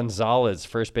 Orlando Gonzalez,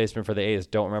 first baseman for the A's.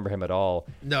 Don't remember him at all.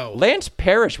 No. Lance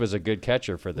Parrish was a good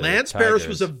catcher for the Lance Tigers. Parrish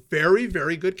was a very,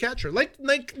 very good catcher. Like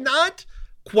not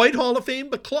quite Hall of Fame,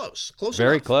 but close.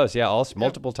 Very enough. Close, yeah.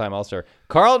 Multiple-time All-Star.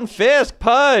 Carlton Fisk,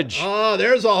 Pudge. Oh,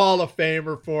 there's a Hall of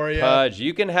Famer for you. Pudge,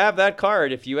 you can have that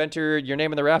card if you enter your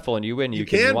name in the raffle and you win. You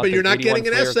can, but you're not getting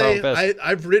an essay.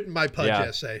 I've written my Pudge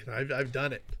essay. I've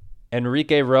done it.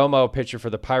 Enrique Romo, pitcher for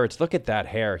the Pirates. Look at that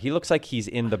hair. He looks like he's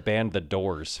in the band The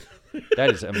Doors.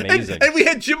 That is amazing. and we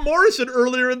had Jim Morrison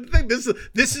earlier in the thing. This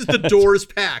is the Doors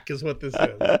pack is what this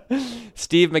is.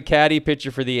 Steve McCaddy,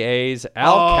 pitcher for the A's.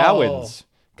 Al Cowens.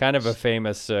 Kind of a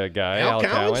famous guy, Al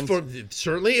Cowens.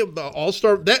 Certainly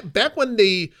all-star. Back when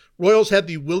the Royals had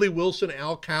the Willie Wilson,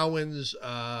 Al Cowens,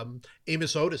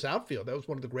 Amos Otis outfield, that was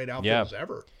one of the great outfields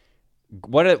ever.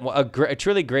 What a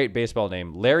truly great baseball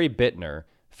name. Larry Bittner,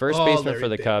 first baseman for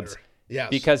the Cubs. Yes.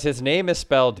 Because his name is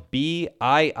spelled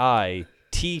Biittner.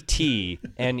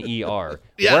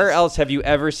 Yes. Where else have you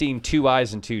ever seen 2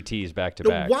 I's and 2 T's back to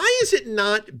back? Why is it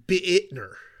not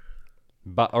Bittner?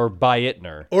 Or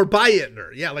Biittner. Or Biittner.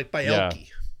 Yeah, like Bielke.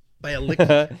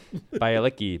 Yeah.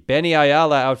 Bielke. Benny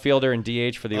Ayala, outfielder and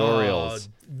DH for the Orioles.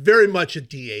 Very much a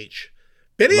DH.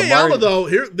 Benny Ayala, though,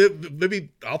 here, maybe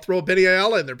I'll throw Benny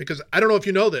Ayala in there because I don't know if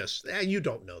you know this. You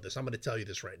don't know this. I'm going to tell you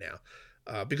this right now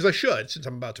because I should since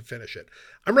I'm about to finish it.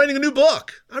 I'm writing a new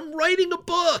book. I'm writing a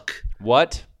book.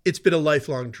 What? It's been a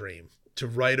lifelong dream to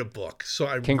write a book.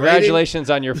 So congratulations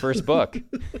on your first book.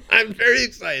 I'm very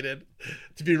excited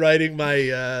to be writing my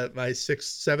my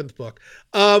 6th, 7th book.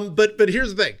 But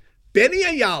here's the thing. Benny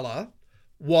Ayala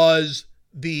was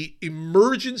the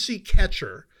emergency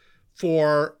catcher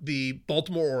for the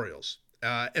Baltimore Orioles.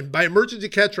 And by emergency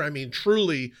catcher, I mean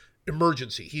truly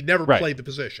emergency. He never played the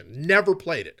position. Never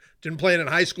played it. Didn't play it in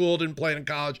high school, didn't play it in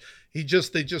college.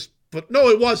 But no,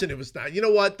 it wasn't. It was not. You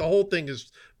know what? The whole thing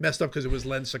is messed up because it was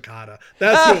Len Sakata.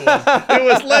 That's who it was. It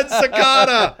was Len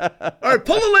Sakata. All right,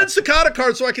 pull a Len Sakata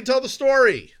card so I can tell the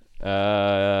story.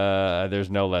 There's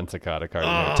no Len Sakata card in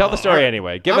here. Tell the story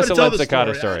anyway. Give us a Len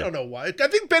Sakata story. I don't know why. I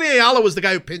think Benny Ayala was the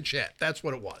guy who pinch hit. That's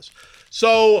what it was.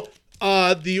 So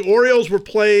the Orioles were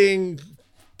playing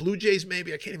Blue Jays,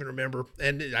 maybe. I can't even remember.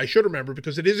 And I should remember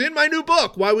because it is in my new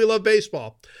book, Why We Love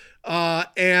Baseball.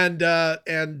 And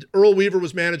Earl Weaver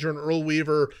was manager, and Earl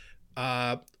Weaver,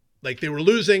 like they were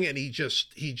losing, and he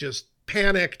just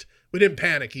panicked. We didn't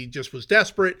panic. He just was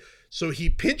desperate. So he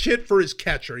pinch hit for his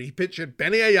catcher. He pinch hit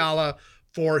Benny Ayala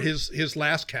for his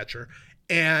last catcher,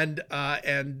 and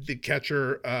the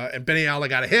catcher and Benny Ayala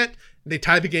got a hit. And they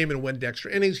tied the game and went to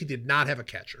extra innings. He did not have a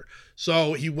catcher,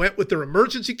 so he went with their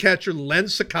emergency catcher, Len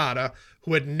Sakata,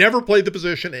 who had never played the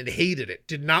position and hated it,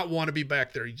 did not want to be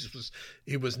back there.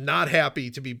 He was not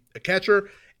happy to be a catcher.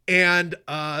 And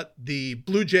the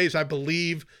Blue Jays, I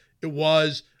believe it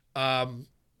was,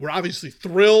 were obviously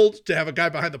thrilled to have a guy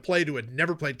behind the plate who had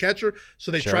never played catcher.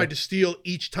 So they tried to steal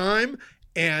each time.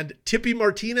 And Tippy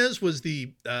Martinez was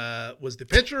the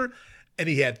pitcher, and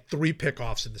he had 3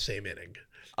 pickoffs in the same inning.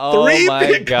 Oh, 3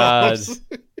 my God.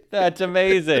 That's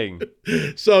amazing.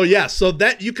 So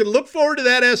that you can look forward to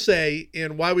that essay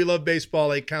in Why We Love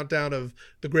Baseball, a countdown of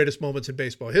the greatest moments in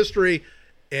baseball history,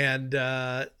 and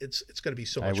it's going to be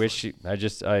so much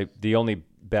fun. The only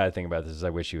bad thing about this is I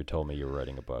wish you had told me you were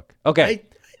writing a book. Okay,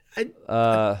 I'm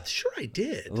sure I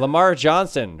did. Lamar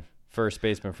Johnson, first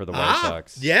baseman for the White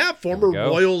Sox. Yeah, former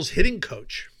Royals hitting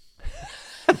coach.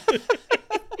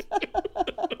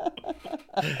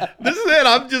 This is it.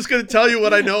 I'm just going to tell you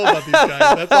what I know about these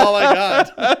guys. That's all I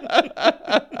got.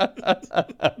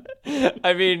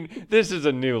 I mean, this is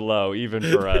a new low, even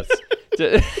for us.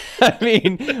 I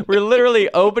mean, we're literally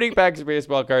opening packs of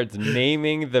baseball cards,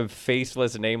 naming the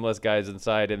faceless, nameless guys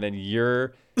inside, and then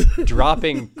you're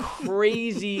dropping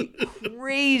crazily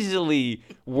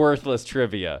worthless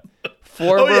trivia.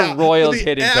 Former Royals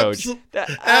hitting coach.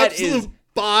 That is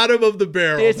bottom of the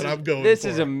barrel that I'm going this for.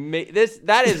 Is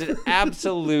that is an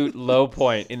absolute low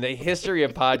point in the history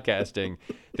of podcasting.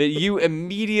 That you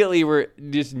immediately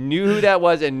just knew who that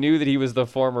was and knew that he was the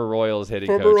former Royals hitting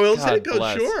coach. Former Royals hitting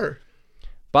coach, sure.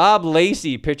 Bob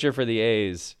Lacey, pitcher for the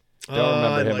A's. Don't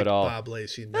remember him at all. Bob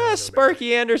Lacey.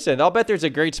 Sparky Anderson. I'll bet there's a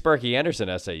great Sparky Anderson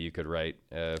essay you could write.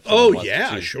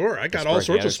 Sure. I got all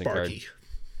sorts of Sparky. Card.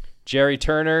 Jerry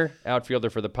Turner,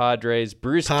 outfielder for the Padres.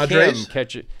 Bruce Kim,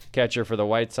 catcher for the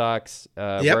White Sox,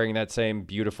 wearing that same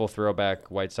beautiful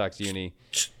throwback White Sox uni.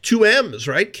 2 M's,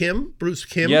 right? Bruce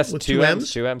Kim. Yes, with 2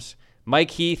 M's. 2 M's. Mike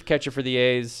Heath, catcher for the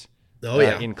A's.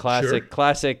 In classic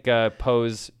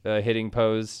pose, hitting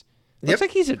pose. Looks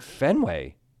like he's at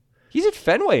Fenway. He's at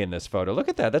Fenway in this photo. Look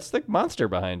at that. That's the monster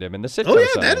behind him in the Citgo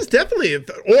sign. That is definitely,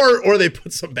 or they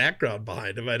put some background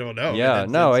behind him. I don't know. Yeah,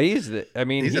 he's at I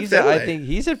think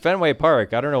he's at Fenway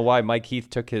Park. I don't know why Mike Heath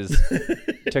took his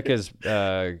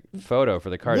photo for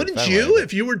the card. Wouldn't you,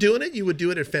 if you were doing it, you would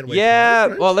do it at Fenway Park? Yeah.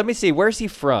 Right? Well, let me see. Where's he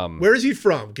from? Where is he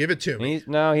from? Give it to me.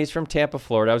 He's from Tampa,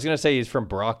 Florida. I was going to say he's from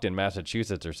Brockton,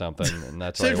 Massachusetts, or something, and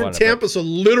that's why from Tampa, so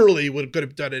literally could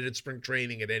have done it at spring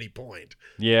training at any point.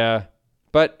 Yeah,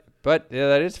 but yeah,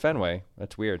 that is Fenway.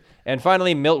 That's weird. And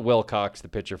finally, Milt Wilcox, the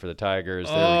pitcher for the Tigers.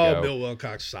 There we go. Milt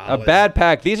Wilcox, solid. A bad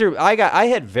pack. I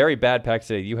had very bad packs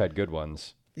today. You had good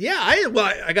ones. Yeah,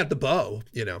 I got the bow,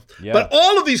 Yeah. But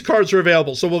all of these cards are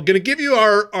available. So we're going to give you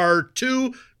our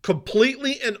 2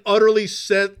 completely and utterly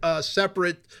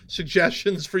separate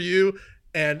suggestions for you.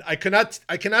 And I cannot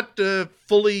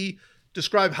fully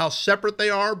describe how separate they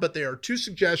are, but they are 2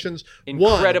 suggestions.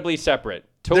 Incredibly separate.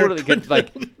 Totally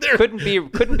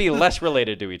couldn't be less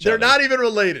related to each other. They're not even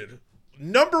related.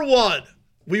 Number 1,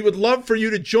 we would love for you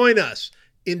to join us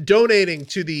in donating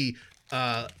to the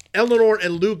Eleanor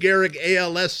and Lou Gehrig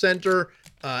ALS Center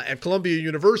at Columbia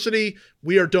University.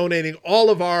 We are donating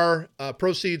all of our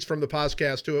proceeds from the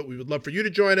podcast to it. We would love for you to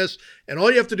join us. And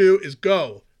all you have to do is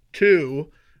go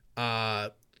to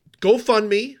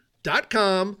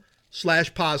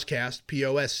GoFundMe.com/podcast,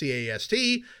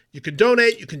 POSCAST. You can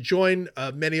donate. You can join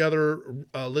many other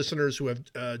listeners who have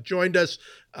joined us.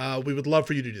 We would love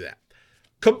for you to do that.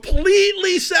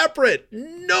 Completely separate.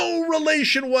 No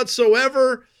relation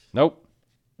whatsoever. Nope.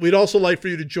 We'd also like for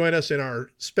you to join us in our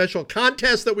special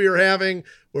contest that we are having,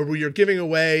 where we are giving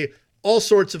away all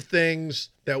sorts of things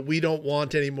that we don't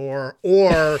want anymore,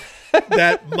 or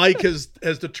that Mike has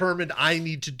determined I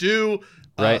need to do,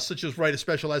 such as write a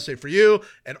special essay for you.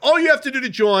 And all you have to do to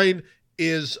join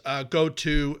is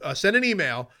send an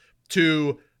email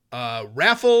to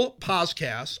Raffle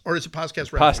Podcast, or is it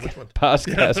Podcast Raffle? Which one?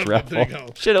 Podcast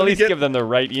Raffle. Should at least give them the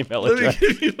right email address. Let me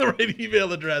give you the right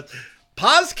email address.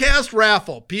 Podcast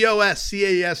Raffle,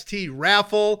 POSCAST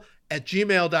Raffle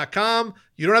 @gmail.com.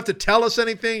 You don't have to tell us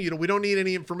anything. We don't need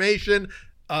any information.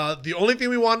 The only thing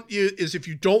we want you is, if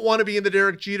you don't want to be in the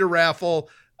Derek Jeter raffle,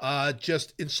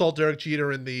 just insult Derek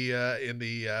Jeter in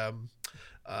the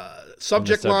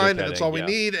subject line, and that's all we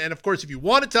need. And of course, if you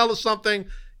want to tell us something,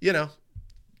 do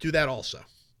that also.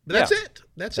 But that's it.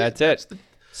 That's it.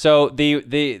 So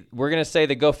we're gonna say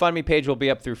the GoFundMe page will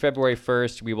be up through February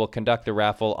 1st. We will conduct the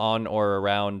raffle on or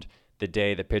around the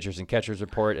day the pitchers and catchers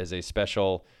report as a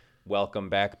special welcome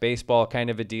back baseball kind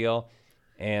of a deal.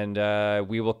 And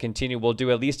we will continue. We'll do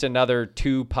at least another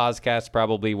 2 podcasts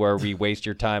probably where we waste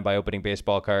your time by opening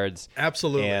baseball cards.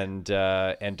 Absolutely. And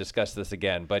discuss this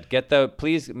again. But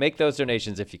please make those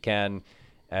donations if you can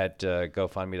at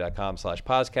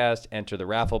GoFundMe.com/podcast. Enter the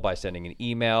raffle by sending an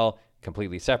email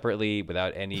completely separately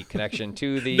without any connection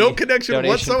to the no connection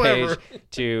donation whatsoever page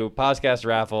to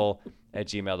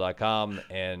podcastraffle@gmail.com.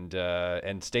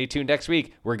 And stay tuned next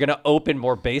week. We're going to open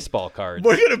more baseball cards.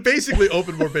 We're going to basically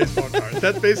open more baseball cards.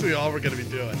 That's basically all we're going to be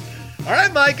doing. All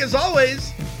right, Mike, as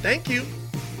always, thank you.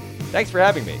 Thanks for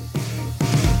having me.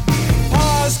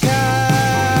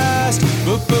 Podcast.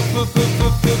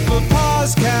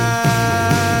 Podcast.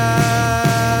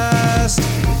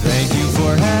 Thank you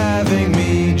for having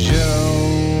me, Joe.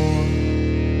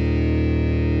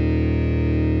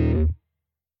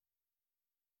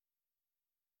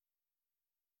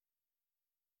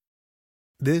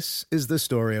 This is the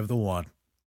story of the one.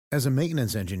 As a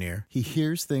maintenance engineer, he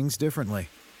hears things differently.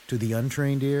 To the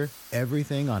untrained ear,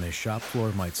 everything on his shop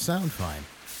floor might sound fine,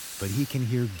 but he can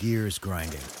hear gears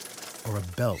grinding or a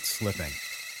belt slipping.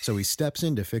 So he steps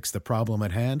in to fix the problem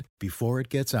at hand before it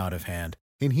gets out of hand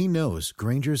And he knows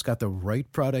Grainger's got the right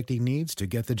product he needs to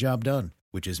get the job done,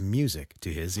 which is music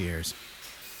to his ears.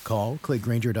 Call, click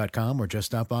Grainger.com, or just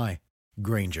stop by.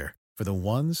 Grainger, for the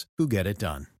ones who get it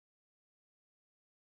done.